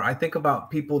sure. I think about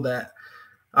people that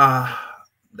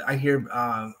I hear,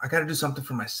 I got to do something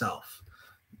for myself.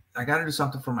 I got to do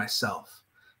something for myself.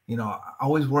 You know,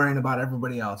 always worrying about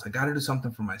everybody else. I got to do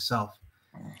something for myself.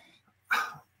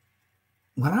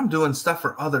 When I'm doing stuff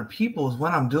for other people is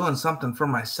when I'm doing something for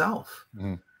myself.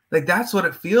 Mm-hmm. Like, that's what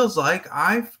it feels like.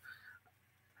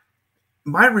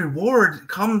 My reward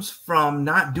comes from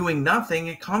not doing nothing.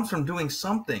 It comes from doing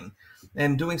something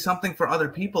and doing something for other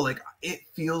people. Like, it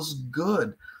feels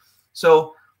good.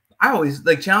 So I always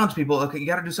challenge people. Okay, you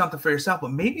got to do something for yourself,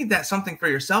 but maybe that something for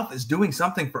yourself is doing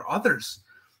something for others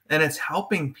and it's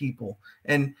helping people.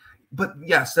 But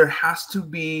yes, there has to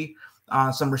be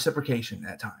some reciprocation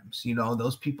at times. You know,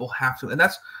 those people have to, and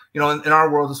that's, you know, in our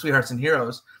world of sweethearts and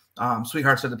heroes,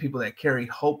 sweethearts are the people that carry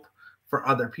hope for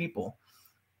other people.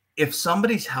 If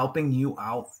somebody's helping you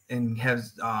out and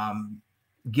has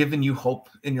given you hope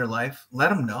in your life, let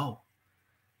them know.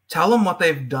 Tell them what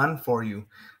they've done for you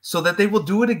so that they will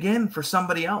do it again for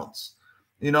somebody else.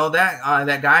 You know,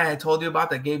 that guy I told you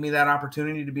about that gave me that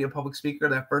opportunity to be a public speaker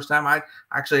that first time, I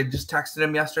actually just texted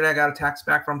him yesterday. I got a text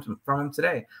back from him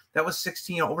today. That was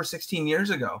over 16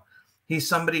 years ago. He's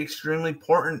somebody extremely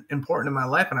important in my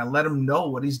life, and I let him know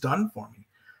what he's done for me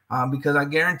because I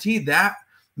guarantee that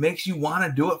makes you want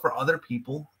to do it for other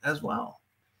people as well.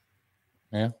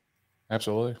 Yeah,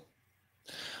 absolutely.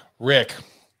 Rick,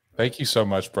 thank you so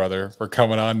much, brother, for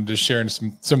coming on and just sharing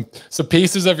some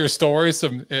pieces of your story,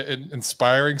 some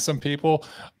inspiring some people.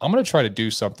 I'm going to try to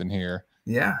do something here.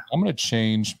 Yeah. I'm going to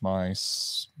change my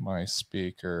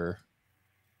speaker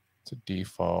to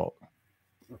default.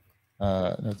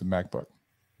 No, the MacBook.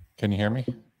 Can you hear me?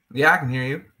 Yeah, I can hear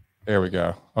you. There we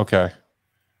go. Okay.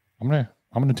 I'm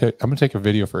gonna take a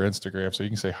video for Instagram so you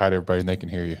can say hi to everybody and they can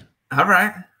hear you. All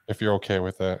right. If you're okay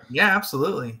with that. Yeah,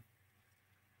 absolutely.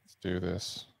 Let's do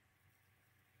this.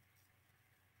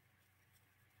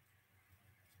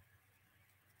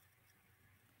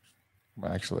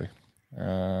 Actually,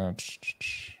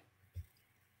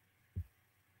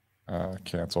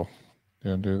 cancel.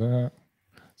 Didn't do that.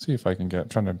 See if I can get.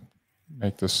 Trying to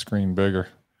make this screen bigger.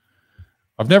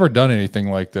 I've never done anything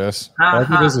like this. But I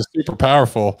think this is super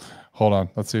powerful. Hold on.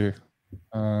 Let's see.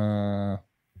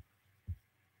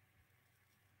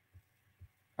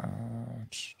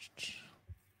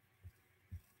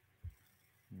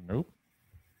 Nope.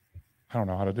 I don't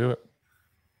know how to do it.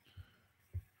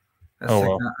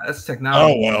 That's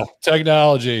technology. Oh, well.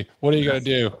 Technology. What are you going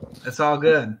to do? It's all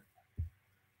good.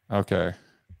 Okay.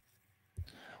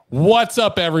 What's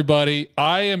up, everybody?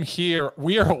 I am here.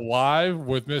 We are live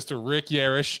with Mr. Rick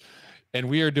Yarosh, and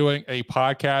we are doing a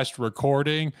podcast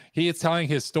recording. He is telling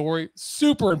his story.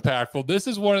 Super impactful. This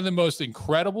is one of the most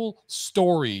incredible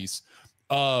stories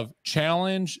of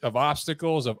challenge, of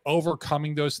obstacles, of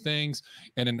overcoming those things,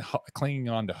 and in clinging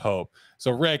on to hope.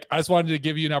 So, Rick, I just wanted to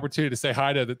give you an opportunity to say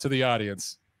hi to the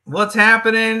audience. What's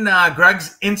happening,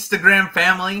 Greg's Instagram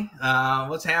family?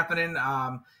 What's happening?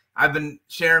 I've been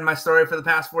sharing my story for the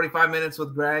past 45 minutes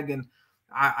with Greg, and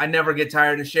I never get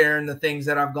tired of sharing the things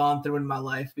that I've gone through in my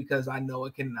life because I know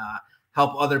it can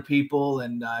help other people.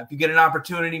 And if you get an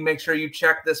opportunity, make sure you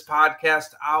check this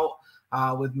podcast out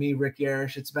with me, Rick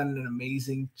Yarosh. It's been an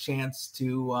amazing chance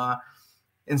to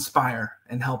inspire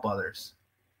and help others.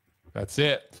 That's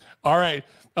it. All right.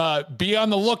 Be on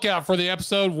the lookout for the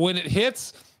episode when it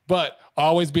hits, but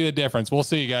always be the difference. We'll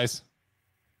see you guys.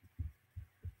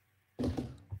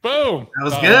 Boom. That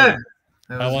was good.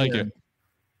 I like it.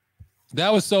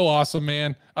 That was so awesome,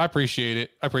 man. I appreciate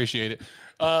it.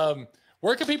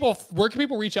 Where can people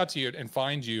reach out to you and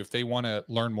find you if they want to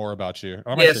learn more about you?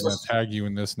 I'm actually going to tag you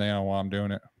in this now while I'm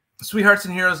doing it.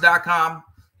 Sweetheartsandheroes.com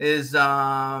is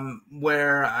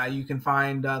where you can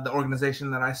find the organization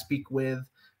that I speak with.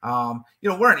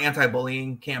 We're an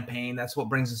anti-bullying campaign. That's what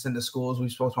brings us into schools. We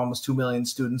spoke to almost 2 million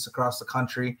students across the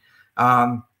country.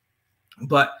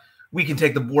 But we can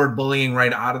take the word bullying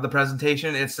right out of the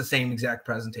presentation. It's the same exact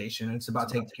presentation. It's about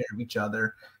taking care of each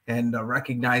other and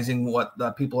recognizing what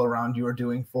the people around you are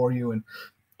doing for you, and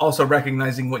also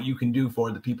recognizing what you can do for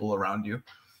the people around you.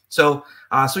 So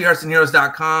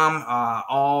sweetheartsandheroes.com,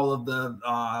 all of the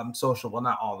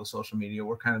not all the social media.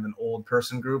 We're kind of an old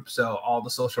person group. So all the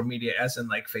social media, as in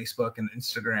like Facebook and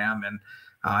Instagram, and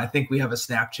I think we have a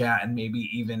Snapchat and maybe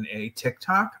even a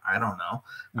TikTok. I don't know.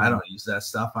 I don't use that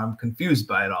stuff. I'm confused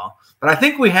by it all. But I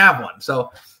think we have one.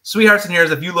 So Sweethearts and Heroes,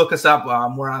 if you look us up,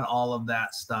 we're on all of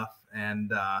that stuff.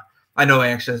 And I know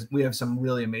actually we have some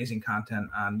really amazing content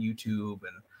on YouTube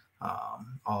and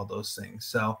all those things.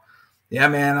 So, yeah,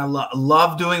 man, I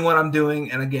love doing what I'm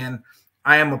doing. And again,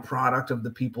 I am a product of the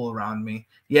people around me.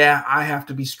 Yeah, I have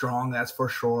to be strong. That's for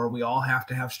sure. We all have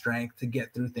to have strength to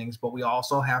get through things, but we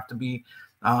also have to be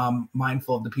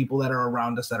mindful of the people that are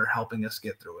around us that are helping us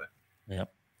get through it. Yeah,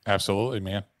 absolutely,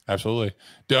 man. Absolutely.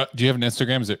 Do you have an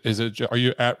Instagram? Are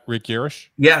you at Rick Yarosh?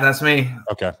 Yeah, that's me.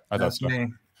 Okay. That's so.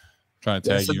 Me. Trying to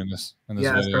tag you in this yeah,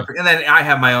 video. That's perfect. And then I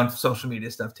have my own social media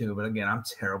stuff too, but again, I'm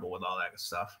terrible with all that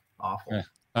stuff. Awful. Yeah.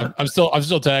 I'm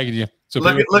still tagging you. So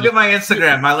look at my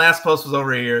Instagram. My last post was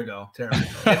over a year ago. Terrible.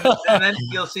 and then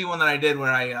you'll see one that I did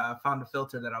where I found a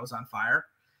filter that I was on fire.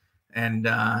 And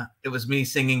it was me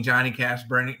singing Johnny Cash,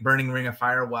 burning Ring of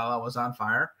Fire while I was on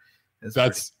fire. At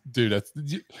least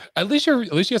you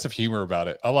have some humor about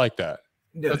it. I like that.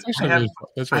 Dude,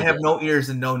 I have no ears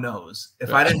and no nose.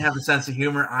 If I didn't have a sense of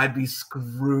humor, I'd be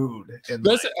screwed.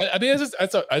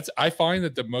 I find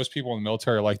that most people in the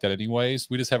military are like that anyways.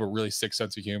 We just have a really sick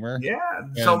sense of humor. Yeah.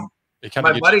 So it kind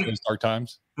of gets you in those dark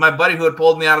times. My buddy who had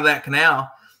pulled me out of that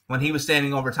canal, when he was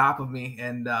standing over top of me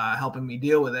and helping me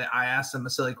deal with it, I asked him a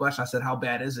silly question. I said, "How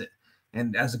bad is it?"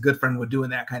 And as a good friend would do in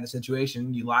that kind of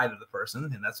situation, you lie to the person.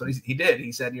 And that's what he did.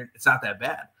 He said, "It's not that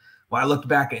bad." Well, I looked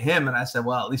back at him and I said,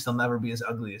 "Well, at least I'll never be as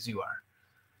ugly as you are."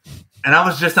 And I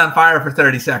was just on fire for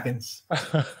 30 seconds.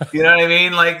 You know what I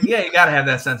mean? Like, yeah, you got to have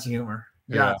that sense of humor.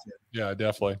 Yeah,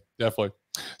 definitely.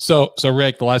 So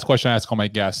Rick, the last question I ask all my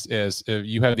guests is, if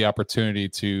you had the opportunity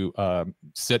to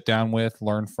sit down with,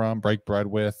 learn from, break bread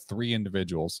with 3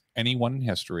 individuals, anyone in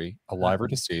history, alive or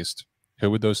deceased,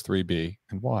 who would those 3 be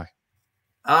and why?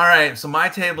 All right. So my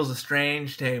table's a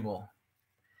strange table.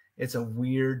 It's a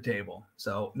weird table.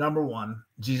 So number 1,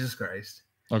 Jesus Christ.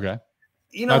 Okay.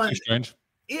 That's too strange.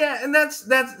 Yeah. And that's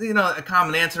a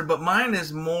common answer, but mine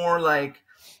is more like,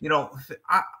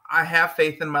 I have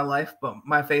faith in my life, but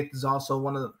my faith is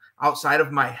also outside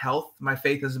of my health, my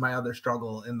faith is my other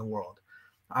struggle in the world.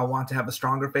 I want to have a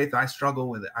stronger faith. I struggle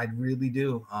with it. I really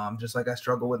do. Just like I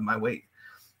struggle with my weight.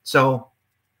 So,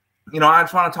 I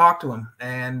just want to talk to him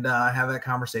and have that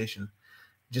conversation.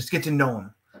 Just get to know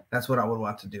him. That's what I would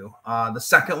want to do. The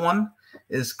second one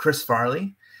is Chris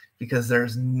Farley, because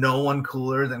there's no one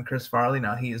cooler than Chris Farley.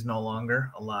 Now, he is no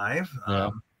longer alive,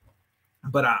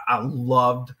 but I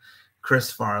loved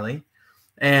Chris Farley.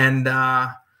 And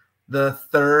the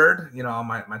third, you know,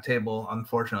 my table,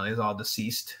 unfortunately, is all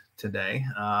deceased today,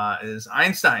 is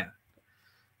Einstein.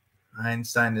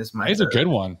 Einstein is my He's a good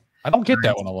one. I don't get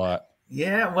that one a lot.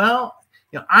 Yeah, well,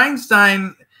 you know,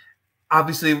 Einstein,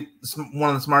 obviously one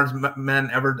of the smartest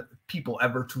people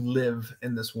ever to live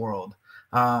in this world.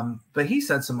 But he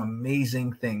said some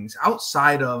amazing things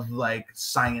outside of like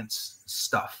science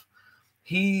stuff.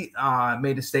 He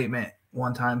made a statement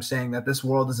one time saying that this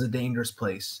world is a dangerous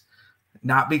place,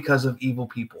 not because of evil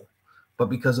people, but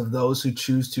because of those who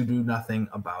choose to do nothing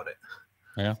about it.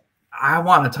 Yeah. I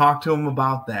want to talk to him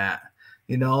about that.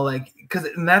 You know, like, because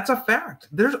that's a fact.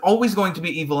 There's always going to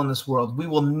be evil in this world. We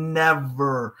will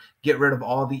never get rid of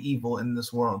all the evil in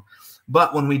this world.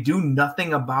 But when we do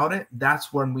nothing about it,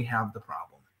 that's when we have the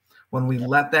problem. When we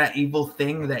let that evil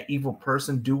thing, that evil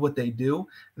person do what they do,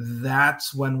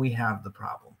 that's when we have the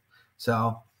problem.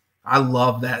 So I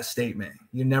love that statement.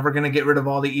 You're never going to get rid of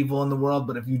all the evil in the world,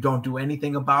 but if you don't do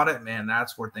anything about it, man,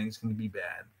 that's where things can be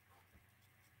bad.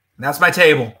 And that's my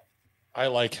table. I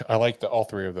like all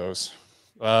three of those.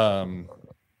 And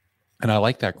I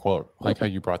like that quote. I like how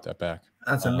you brought that back.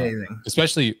 That's amazing.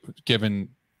 Especially given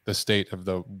the state of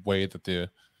the way that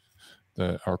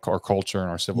our culture and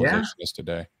our civilization is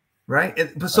today. Right.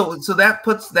 So that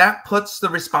puts the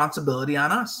responsibility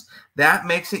on us. That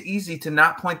makes it easy to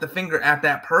not point the finger at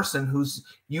that person who's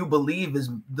you believe is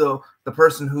the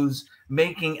person who's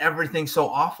making everything so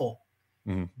awful.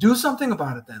 Mm-hmm. Do something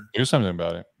about it then. Do something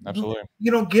about it. Absolutely.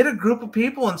 You know, get a group of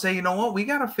people and say, you know what, we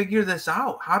got to figure this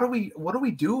out. What do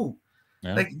we do?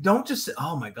 Yeah. Like, don't just say,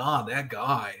 oh my God, that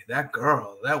guy, that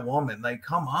girl, that woman. Like,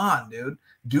 come on, dude.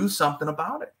 Do something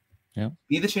about it. Yeah.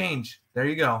 Be the change. There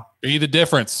you go. Be the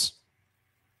difference.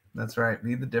 That's right.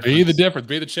 Be the difference. Be the difference.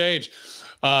 Be the change.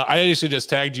 I actually just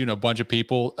tagged you and a bunch of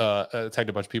people, tagged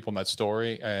a bunch of people in that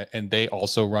story, and they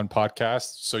also run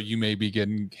podcasts. So you may be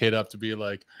getting hit up to be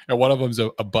like, and one of them's a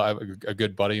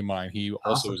good buddy of mine. He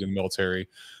also was in the military.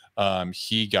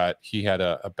 He had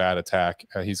a bad attack.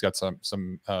 He's got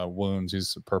some wounds.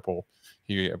 He's purple.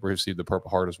 He received the Purple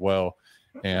Heart as well.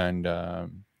 And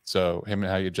so him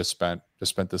and I just spent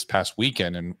this past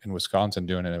weekend in Wisconsin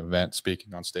doing an event,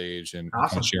 speaking on stage and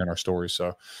sharing our stories.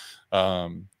 So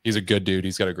he's a good dude.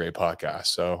 He's got a great podcast.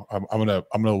 So I'm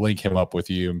gonna link him up with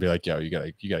you and be like, yo, you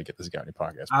gotta get this guy on your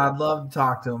podcast. I'd love to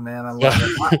talk to him, man. I love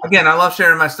it. Again, I love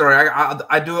sharing my story.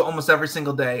 I do it almost every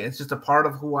single day. It's just a part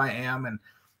of who I am. And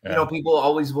you know, people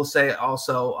always will say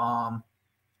also,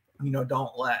 you know,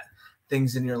 don't let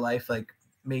things in your life like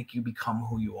make you become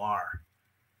who you are.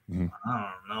 Mm-hmm.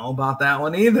 I don't know about that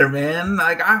one either, man.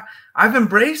 Like I've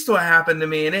embraced what happened to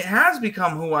me, and it has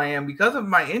become who I am. Because of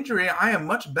my injury, I am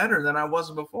much better than I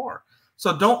was before.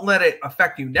 So don't let it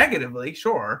affect you negatively,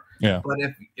 sure. Yeah. But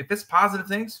if it's positive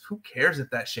things, who cares if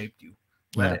that shaped you?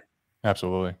 Let it.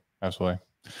 Absolutely. Absolutely.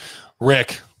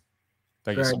 Rick,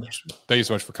 thank you so much. Thank you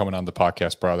so much for coming on the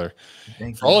podcast, brother.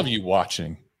 For all of you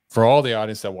watching, for all the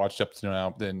audience that watched up to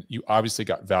now, then you obviously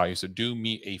got value. So do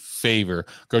me a favor.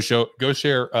 Go share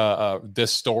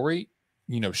this story.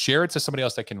 You know, share it to somebody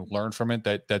else that can learn from it,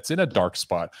 that's in a dark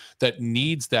spot, that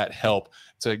needs that help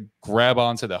to grab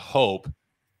onto the hope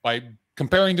by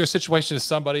comparing their situation to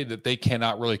somebody that they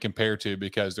cannot really compare to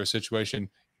because their situation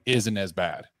isn't as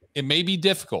bad. It may be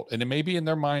difficult, and it may be in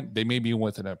their mind. They may be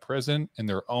within a prison in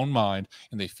their own mind,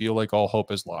 and they feel like all hope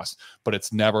is lost, but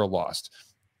it's never lost.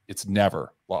 It's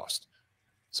never lost.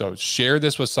 So share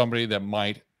this with somebody that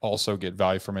might also get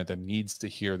value from it, that needs to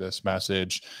hear this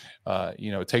message.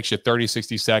 You know, it takes you 30,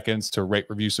 60 seconds to rate,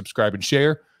 review, subscribe, and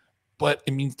share, but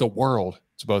it means the world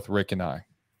to both Rick and I.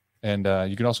 And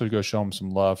you can also go show him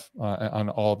some love on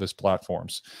all of his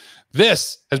platforms.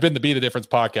 This has been the Be the Difference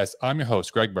podcast. I'm your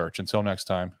host, Greg Birch. Until next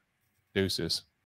time, deuces.